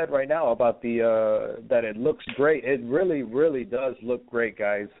said right now about that it looks great. It really, really does look great,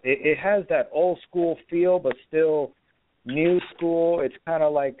 guys. It has that old school feel, but still new school. It's kind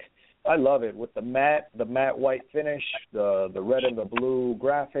of like, I love it with the matte white finish, the red and the blue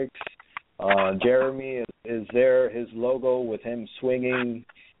graphics. Jeremy is there, his logo with him swinging.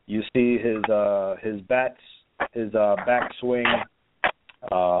 You see his backswing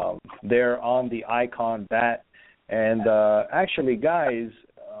there on the Icon bat. And actually, guys,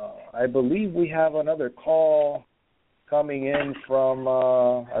 I believe we have another call coming in from,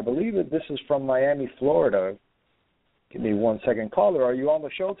 I believe that this is from Miami, Florida. Give me 1 second. Caller, are you on the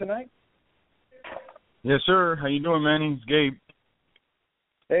show tonight? Yes, sir. How you doing, man? It's Gabe.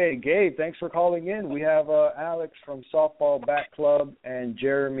 Hey, Gabe, thanks for calling in. We have Alex from Softball Bat Club and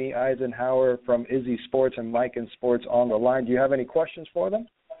Jeremy Eisenhower from Izzy Sports and Mike in Sports on the line. Do you have any questions for them?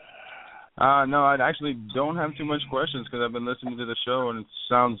 No, I actually don't have too much questions because I've been listening to the show, and it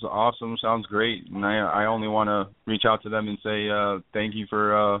sounds awesome, sounds great. And I only want to reach out to them and say thank you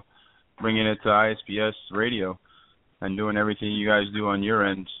for bringing it to ISPS Radio and doing everything you guys do on your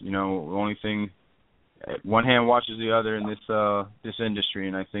end. The only thing, one hand washes the other in this industry,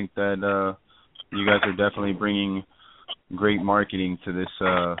 and I think that you guys are definitely bringing great marketing to this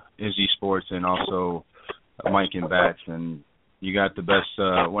Izzy Sports and also Mike and Bats, and you got the best,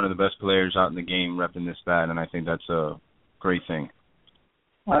 one of the best players out in the game repping this bat, and I think that's a great thing.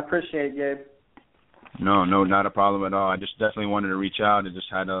 I appreciate it, Gabe. No, not a problem at all. I just definitely wanted to reach out. I just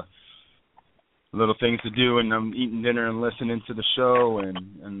had little things to do, and I'm eating dinner and listening to the show,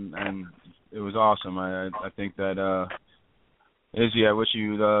 and it was awesome. I think that Izzy, I wish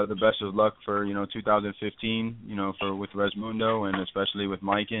you the best of luck for 2015. With Resmundo and especially with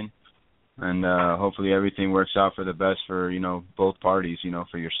Miken. and hopefully everything works out for the best for both parties.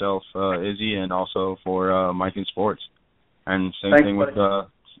 For yourself, Izzy, and also for Mike in Sports. And same Thanks, thing with buddy.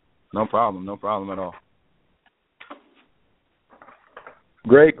 no problem at all.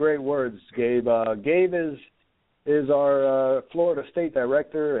 Great words, Gabe. Gabe is our Florida State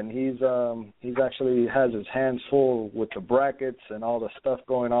director, and he's actually has his hands full with the brackets and all the stuff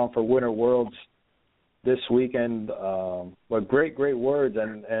going on for Winter Worlds this weekend. But great words,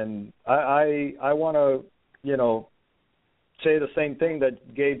 and I want to say the same thing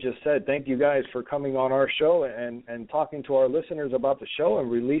that Gabe just said. Thank you guys for coming on our show and talking to our listeners about the show and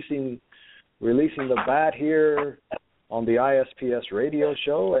releasing the bat here on the ISPS radio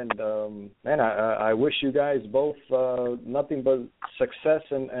show. And man, I wish you guys both nothing but success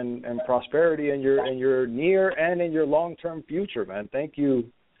and prosperity in your near and in your long-term future, man. Thank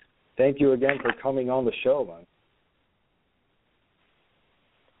you again for coming on the show, man.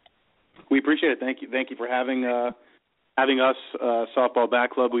 We appreciate it. Thank you for having us, Softball Bat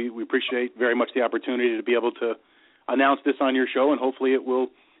Club. We appreciate very much the opportunity to be able to announce this on your show, and hopefully it will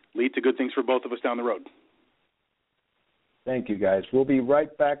lead to good things for both of us down the road. Thank you, guys. We'll be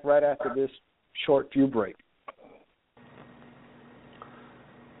right back right after this short few break.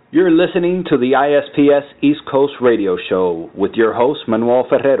 You're listening to the ISPS East Coast Radio Show with your host, Manuel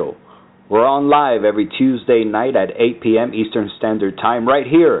Ferrero. We're on live every Tuesday night at 8 p.m. Eastern Standard Time right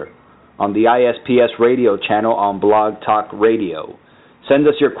here on the ISPS radio channel on Blog Talk Radio. Send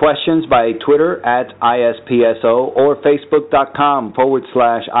us your questions by Twitter at ISPSO or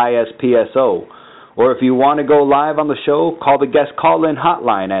Facebook.com/ISPSO. Or if you want to go live on the show, call the guest call-in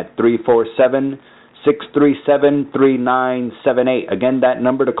hotline at 347-637-3978. Again, that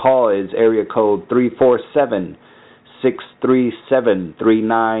number to call is area code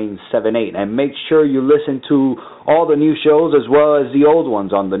 347-637-3978. And make sure you listen to all the new shows as well as the old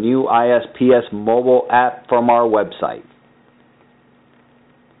ones on the new ISPS mobile app from our website.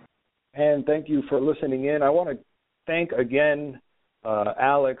 And thank you for listening in. I want to thank again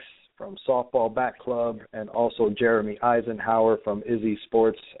Alex from Softball Bat Club, and also Jeremy Eisenhower from Izzy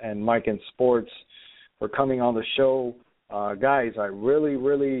Sports and Mike in Sports for coming on the show. Guys, I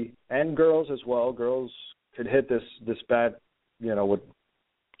really, and girls as well, girls could hit this bat, with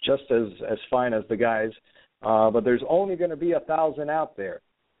just as fine as the guys. But there's only going to be 1,000 out there.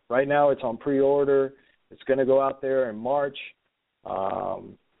 Right now it's on pre-order. It's going to go out there in March.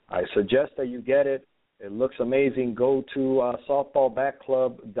 I suggest that you get it. It looks amazing. Go to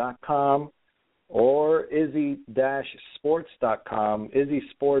softballbatclub.com or izzy-sports.com. Izzy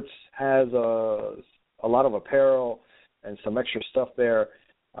Sports has a lot of apparel and some extra stuff there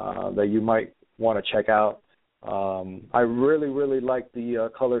that you might want to check out. I really like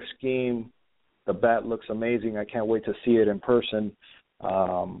the color scheme. The bat looks amazing. I can't wait to see it in person.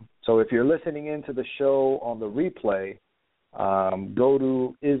 So if you're listening into the show on the replay, go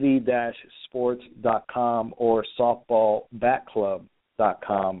to izzy-sports.com or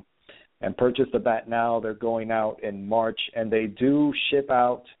softballbatclub.com and purchase the bat now. They're going out in March, and they do ship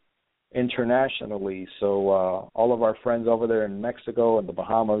out internationally. So all of our friends over there in Mexico and the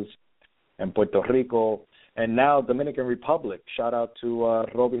Bahamas and Puerto Rico and now Dominican Republic, shout out to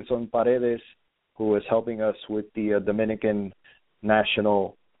Robinson Paredes, who is helping us with the Dominican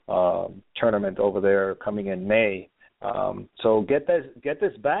national tournament over there coming in May. So get this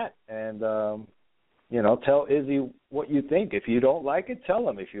bat and, tell Izzy what you think. If you don't like it, tell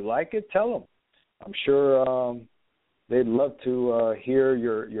him. If you like it, tell him. I'm sure they'd love to hear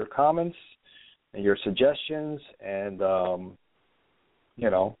your comments and your suggestions, and,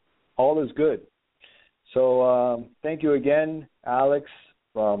 all is good. So thank you again, Alex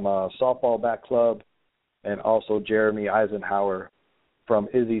from Softball Bat Club, and also Jeremy Eisenhower from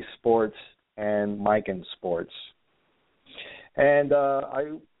Izzy Sports and Mike in Sports. And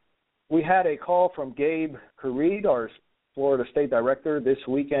we had a call from Gabe Kareed, our Florida State Director, this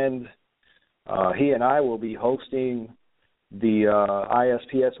weekend. He and I will be hosting the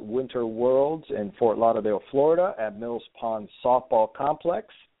ISPS Winter Worlds in Fort Lauderdale, Florida at Mills Pond Softball Complex.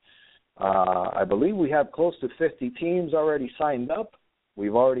 I believe we have close to 50 teams already signed up.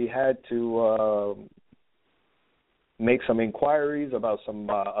 We've already had to make some inquiries about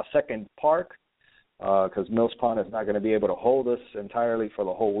a second park, because Mills Pond is not going to be able to hold us entirely for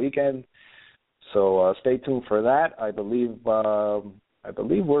the whole weekend. So stay tuned for that. I believe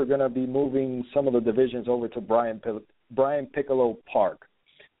we're going to be moving some of the divisions over to Brian Piccolo Park.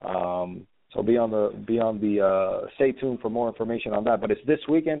 So be on the stay tuned for more information on that. But it's this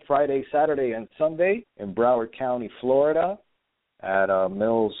weekend, Friday, Saturday, and Sunday in Broward County, Florida, at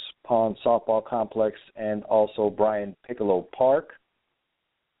Mills Pond Softball Complex and also Brian Piccolo Park.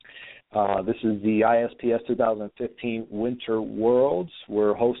 This is the ISPS 2015 Winter Worlds.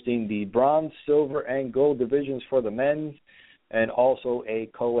 We're hosting the bronze, silver, and gold divisions for the men's and also a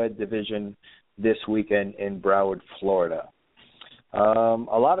co-ed division this weekend in Broward, Florida. A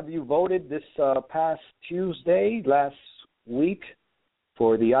lot of you voted this past Tuesday, last week,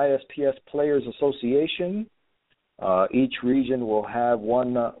 for the ISPS Players Association. Each region will have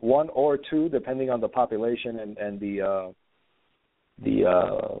one or two, depending on the population and the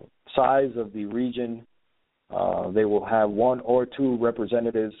size of the region. They will have one or two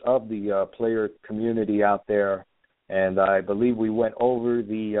representatives of the player community out there, and I believe we went over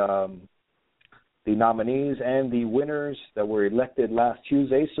the nominees and the winners that were elected last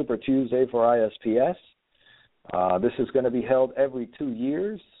Tuesday, Super Tuesday for ISPS. This is going to be held every 2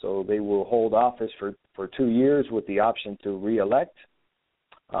 years, so they will hold office for 2 years with the option to re-elect.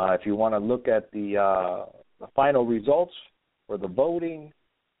 If you want to look at the final results for the voting,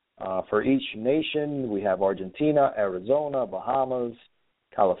 for each nation, we have Argentina, Arizona, Bahamas,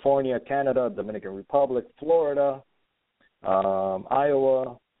 California, Canada, Dominican Republic, Florida,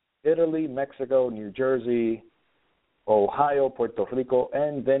 Iowa, Italy, Mexico, New Jersey, Ohio, Puerto Rico,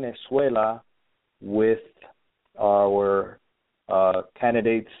 and Venezuela, with our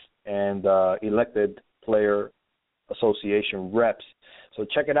candidates and elected player association reps. So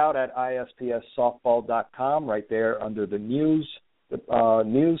check it out at ispssoftball.com. Right there under the news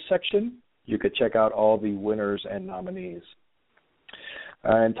section, you could check out all the winners and nominees.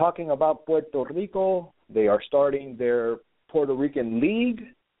 And talking about Puerto Rico, they are starting their Puerto Rican League.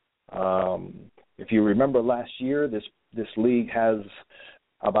 If you remember last year, this league has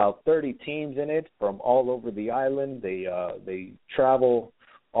about 30 teams in it from all over the island. They travel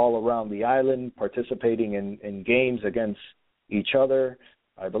all around the island, participating in games against each other.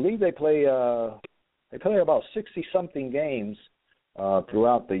 I believe they play about 60-something games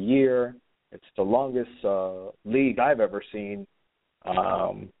throughout the year. It's the longest league I've ever seen.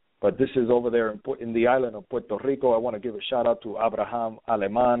 But this is over there in the island of Puerto Rico. I want to give a shout-out to Abraham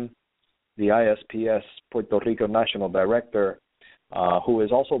Aleman, the ISPS Puerto Rico National Director, who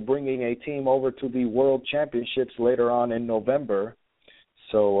is also bringing a team over to the World Championships later on in November.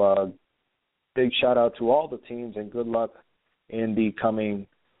 So big shout-out to all the teams and good luck in the coming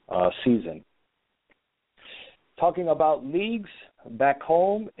season. Talking about leagues, back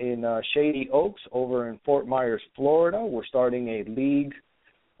home in Shady Oaks over in Fort Myers, Florida, we're starting a league.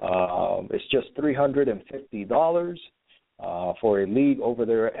 It's just $350 for a league over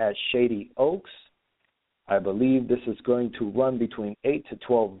there at Shady Oaks. I believe this is going to run between 8 to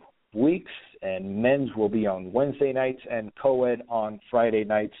 12 weeks, and men's will be on Wednesday nights and co-ed on Friday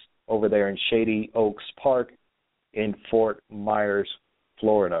nights over there in Shady Oaks Park in Fort Myers,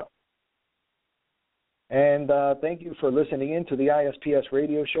 Florida. And thank you for listening in to the ISPS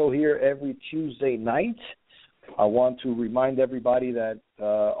radio show here every Tuesday night. I want to remind everybody that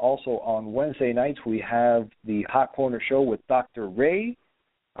also on Wednesday nights we have the Hot Corner show with Dr. Ray.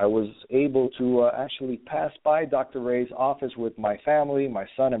 I was able to actually pass by Dr. Ray's office with my family, my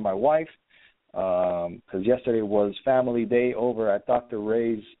son and my wife, because yesterday was Family Day over at Dr.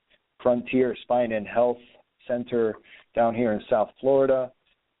 Ray's Frontier Spine and Health Center down here in South Florida.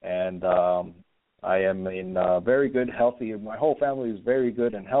 And I am in very good, healthy. My whole family is very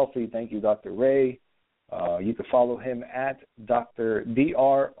good and healthy. Thank you, Dr. Ray. You can follow him at Dr.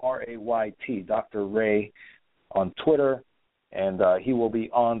 D-R-R-A-Y-T, Dr. Ray, on Twitter. And he will be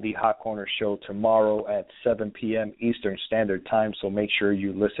on the Hot Corner show tomorrow at 7 p.m. Eastern Standard Time, so make sure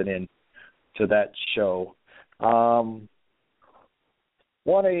you listen in to that show. Want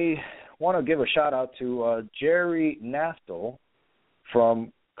to give a shout-out to Jerry Naftel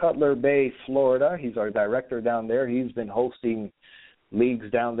from Cutler Bay, Florida. He's our director down there. He's been hosting leagues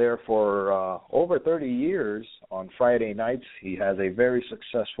down there for over 30 years on Friday nights. He has a very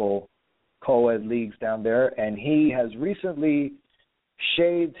successful co-ed leagues down there, and he has recently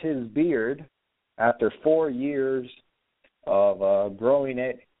shaved his beard after 4 years of growing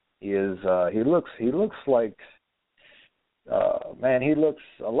it. He looks like he looks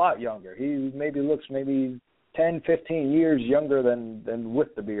a lot younger. He looks 10, 15 years younger than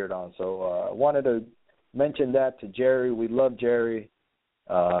with the beard on. So I wanted to mention that to Jerry. We love Jerry,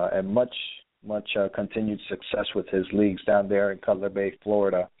 and much continued success with his leagues down there in Cutler Bay,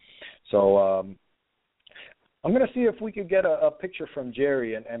 Florida. So I'm going to see if we could get a picture from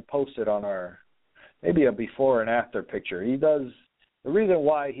Jerry and post it on our, maybe a before and after picture. He does. The reason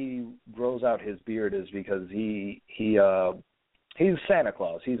why he grows out his beard is because he's Santa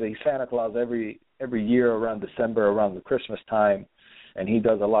Claus. He's a Santa Claus every year around December, around the Christmas time, and he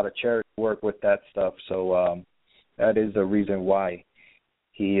does a lot of charity work with that stuff. So that is the reason why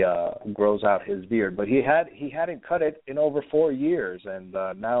he grows out his beard. But he hadn't cut it in over 4 years, and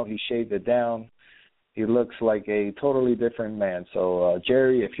now he shaved it down. He looks like a totally different man. So,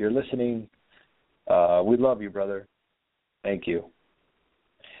 Jerry, if you're listening, we love you, brother. Thank you.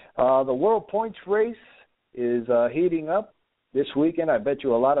 The World Points Race is heating up this weekend. I bet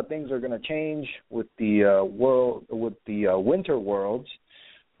you a lot of things are going to change with the Winter Worlds.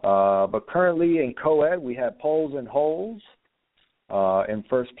 But currently in co-ed, we have poles and holes in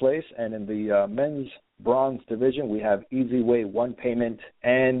first place, and in the men's bronze division, we have Easy Way, One Payment,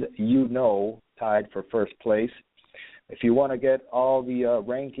 and tied for first place. If you want to get all the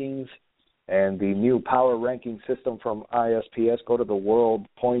rankings and the new power ranking system from ISPS, go to the World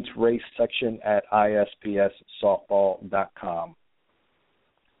Points Race section at ispssoftball.com.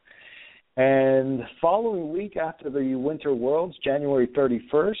 And following week after the Winter Worlds, January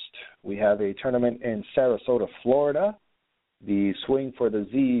 31st, we have a tournament in Sarasota, Florida, the Swing for the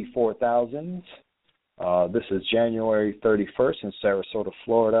Z4000s. This is January 31st in Sarasota,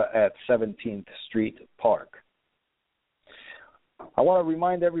 Florida at 17th Street Park. I want to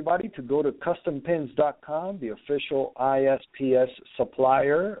remind everybody to go to CustomPins.com, the official ISPS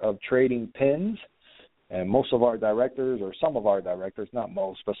supplier of trading pins. And most of our directors, or some of our directors, not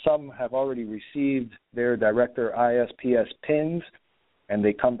most, but some have already received their director ISPS pins, and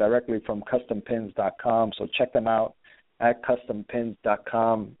they come directly from CustomPins.com. So check them out at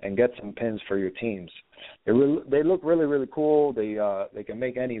CustomPins.com and get some pins for your teams. They look really, really cool. They can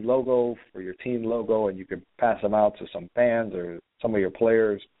make any logo for your team logo, and you can pass them out to some fans or some of your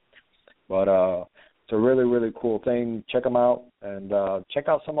players. But it's a really, really cool thing. Check them out, and check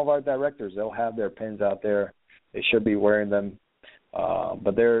out some of our directors. They'll have their pins out there. They should be wearing them.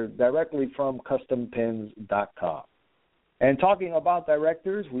 But they're directly from CustomPins.com. And talking about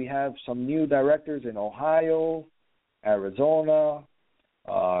directors, we have some new directors in Ohio, Arizona,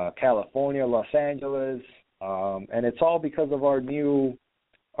 California, Los Angeles, and it's all because of our new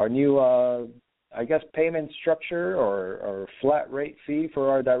payment structure or flat rate fee for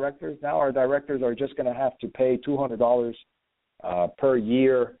our directors. Now our directors are just going to have to pay $200 per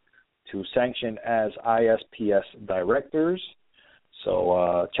year to sanction as ISPS directors.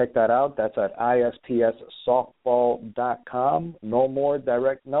 So check that out. That's at ispssoftball.com. No more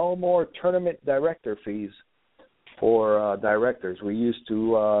tournament director fees for directors. We used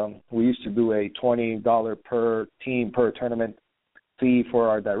to do a $20 per team per tournament fee for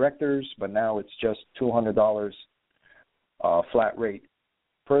our directors, but now it's just $200 flat rate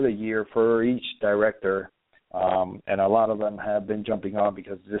for the year for each director, and a lot of them have been jumping on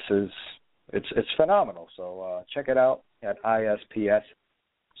because it's phenomenal. So check it out at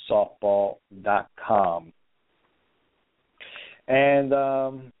ispssoftball.com.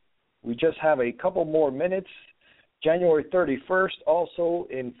 And we just have a couple more minutes. January 31st, also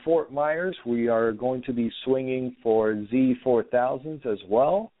in Fort Myers, we are going to be swinging for Z4000s as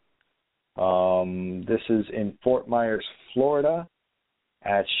well. This is in Fort Myers, Florida,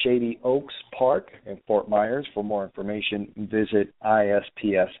 at Shady Oaks Park in Fort Myers. For more information, visit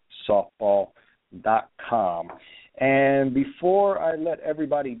ispssoftball.com. And before I let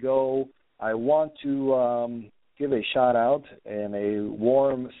everybody go, I want to give a shout-out and a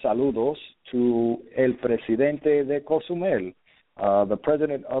warm saludos to el presidente de Cozumel, the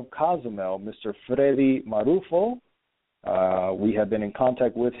president of Cozumel, Mr. Freddy Marufo. We have been in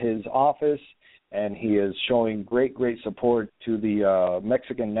contact with his office, and he is showing great support to the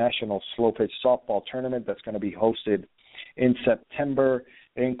Mexican National Slow Pitch Softball Tournament that's going to be hosted in September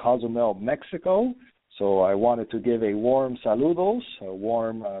in Cozumel, Mexico. So I wanted to give a warm saludos, a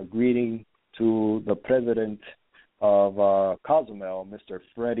warm greeting to the president of Cozumel, Mr.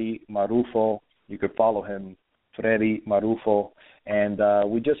 Freddy Marufo. You could follow him, Freddy Marufo. And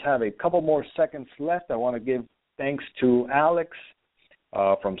we just have a couple more seconds left. I want to give thanks to Alex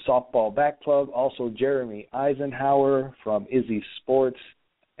from Softball Back Club, also Jeremy Eisenhower from Izzy Sports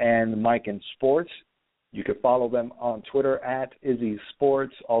and Mike in Sports. You could follow them on Twitter at Izzy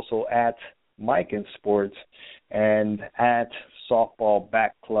Sports, also at Mike in Sports, and at Softball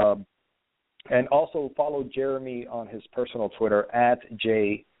Back Club. And also follow Jeremy on his personal Twitter at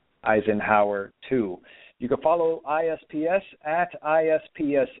J Eisenhower2. You can follow ISPS at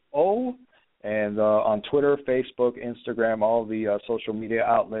ISPSO, and on Twitter, Facebook, Instagram, all the social media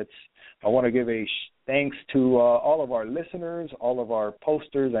outlets. I want to give a thanks to all of our listeners, all of our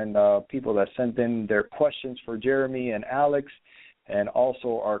posters, and people that sent in their questions for Jeremy and Alex, and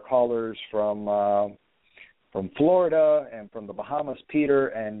also our callers from Florida and from the Bahamas, Peter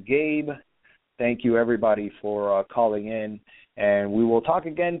and Gabe. Thank you, everybody, for calling in. And we will talk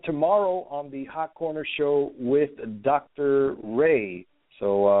again tomorrow on the Hot Corner Show with Dr. Ray.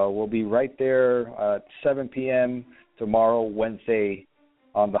 So we'll be right there at 7 p.m. tomorrow, Wednesday,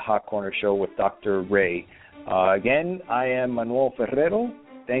 on the Hot Corner Show with Dr. Ray. Again, I am Manuel Ferrero.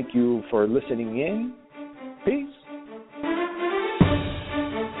 Thank you for listening in. Peace.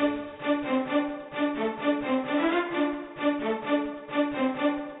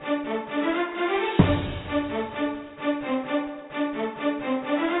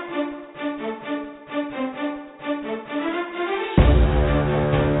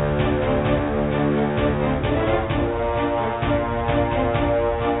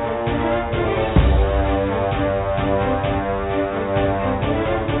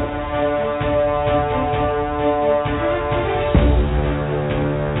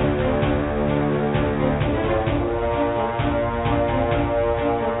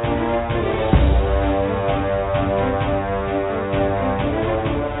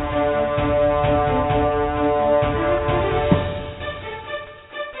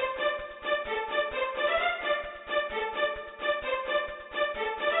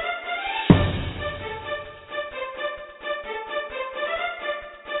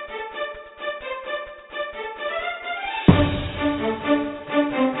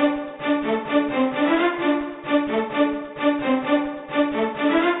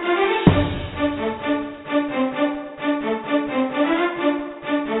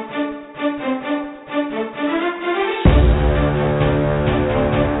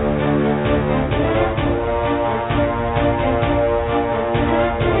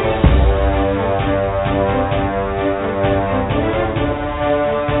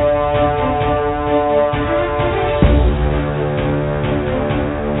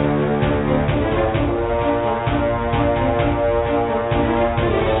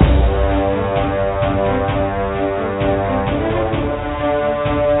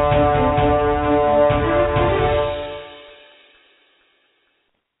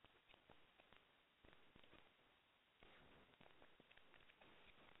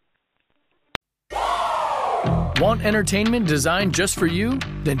 Want entertainment designed just for you?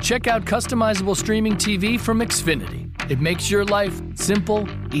 Then check out customizable streaming TV from Xfinity. It makes your life simple,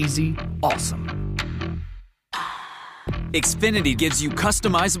 easy, awesome. Xfinity gives you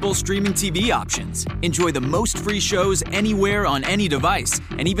customizable streaming TV options. Enjoy the most free shows anywhere on any device,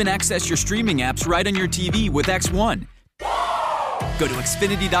 and even access your streaming apps right on your TV with X1. Go to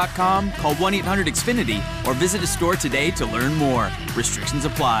Xfinity.com, call 1-800-XFINITY, or visit a store today to learn more. Restrictions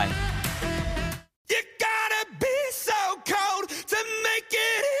apply.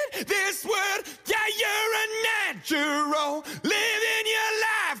 Living your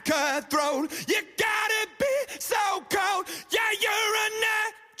life cutthroat. You gotta be so cold. Yeah, you're a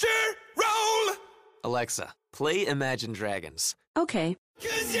natural. Alexa, play Imagine Dragons. Okay.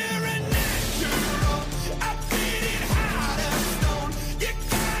 'Cause you're a natural. I'm feeling hot as stone. You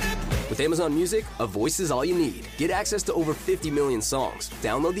gotta be. With Amazon Music, a voice is all you need. Get access to over 50 million songs.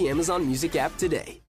 Download the Amazon Music app today.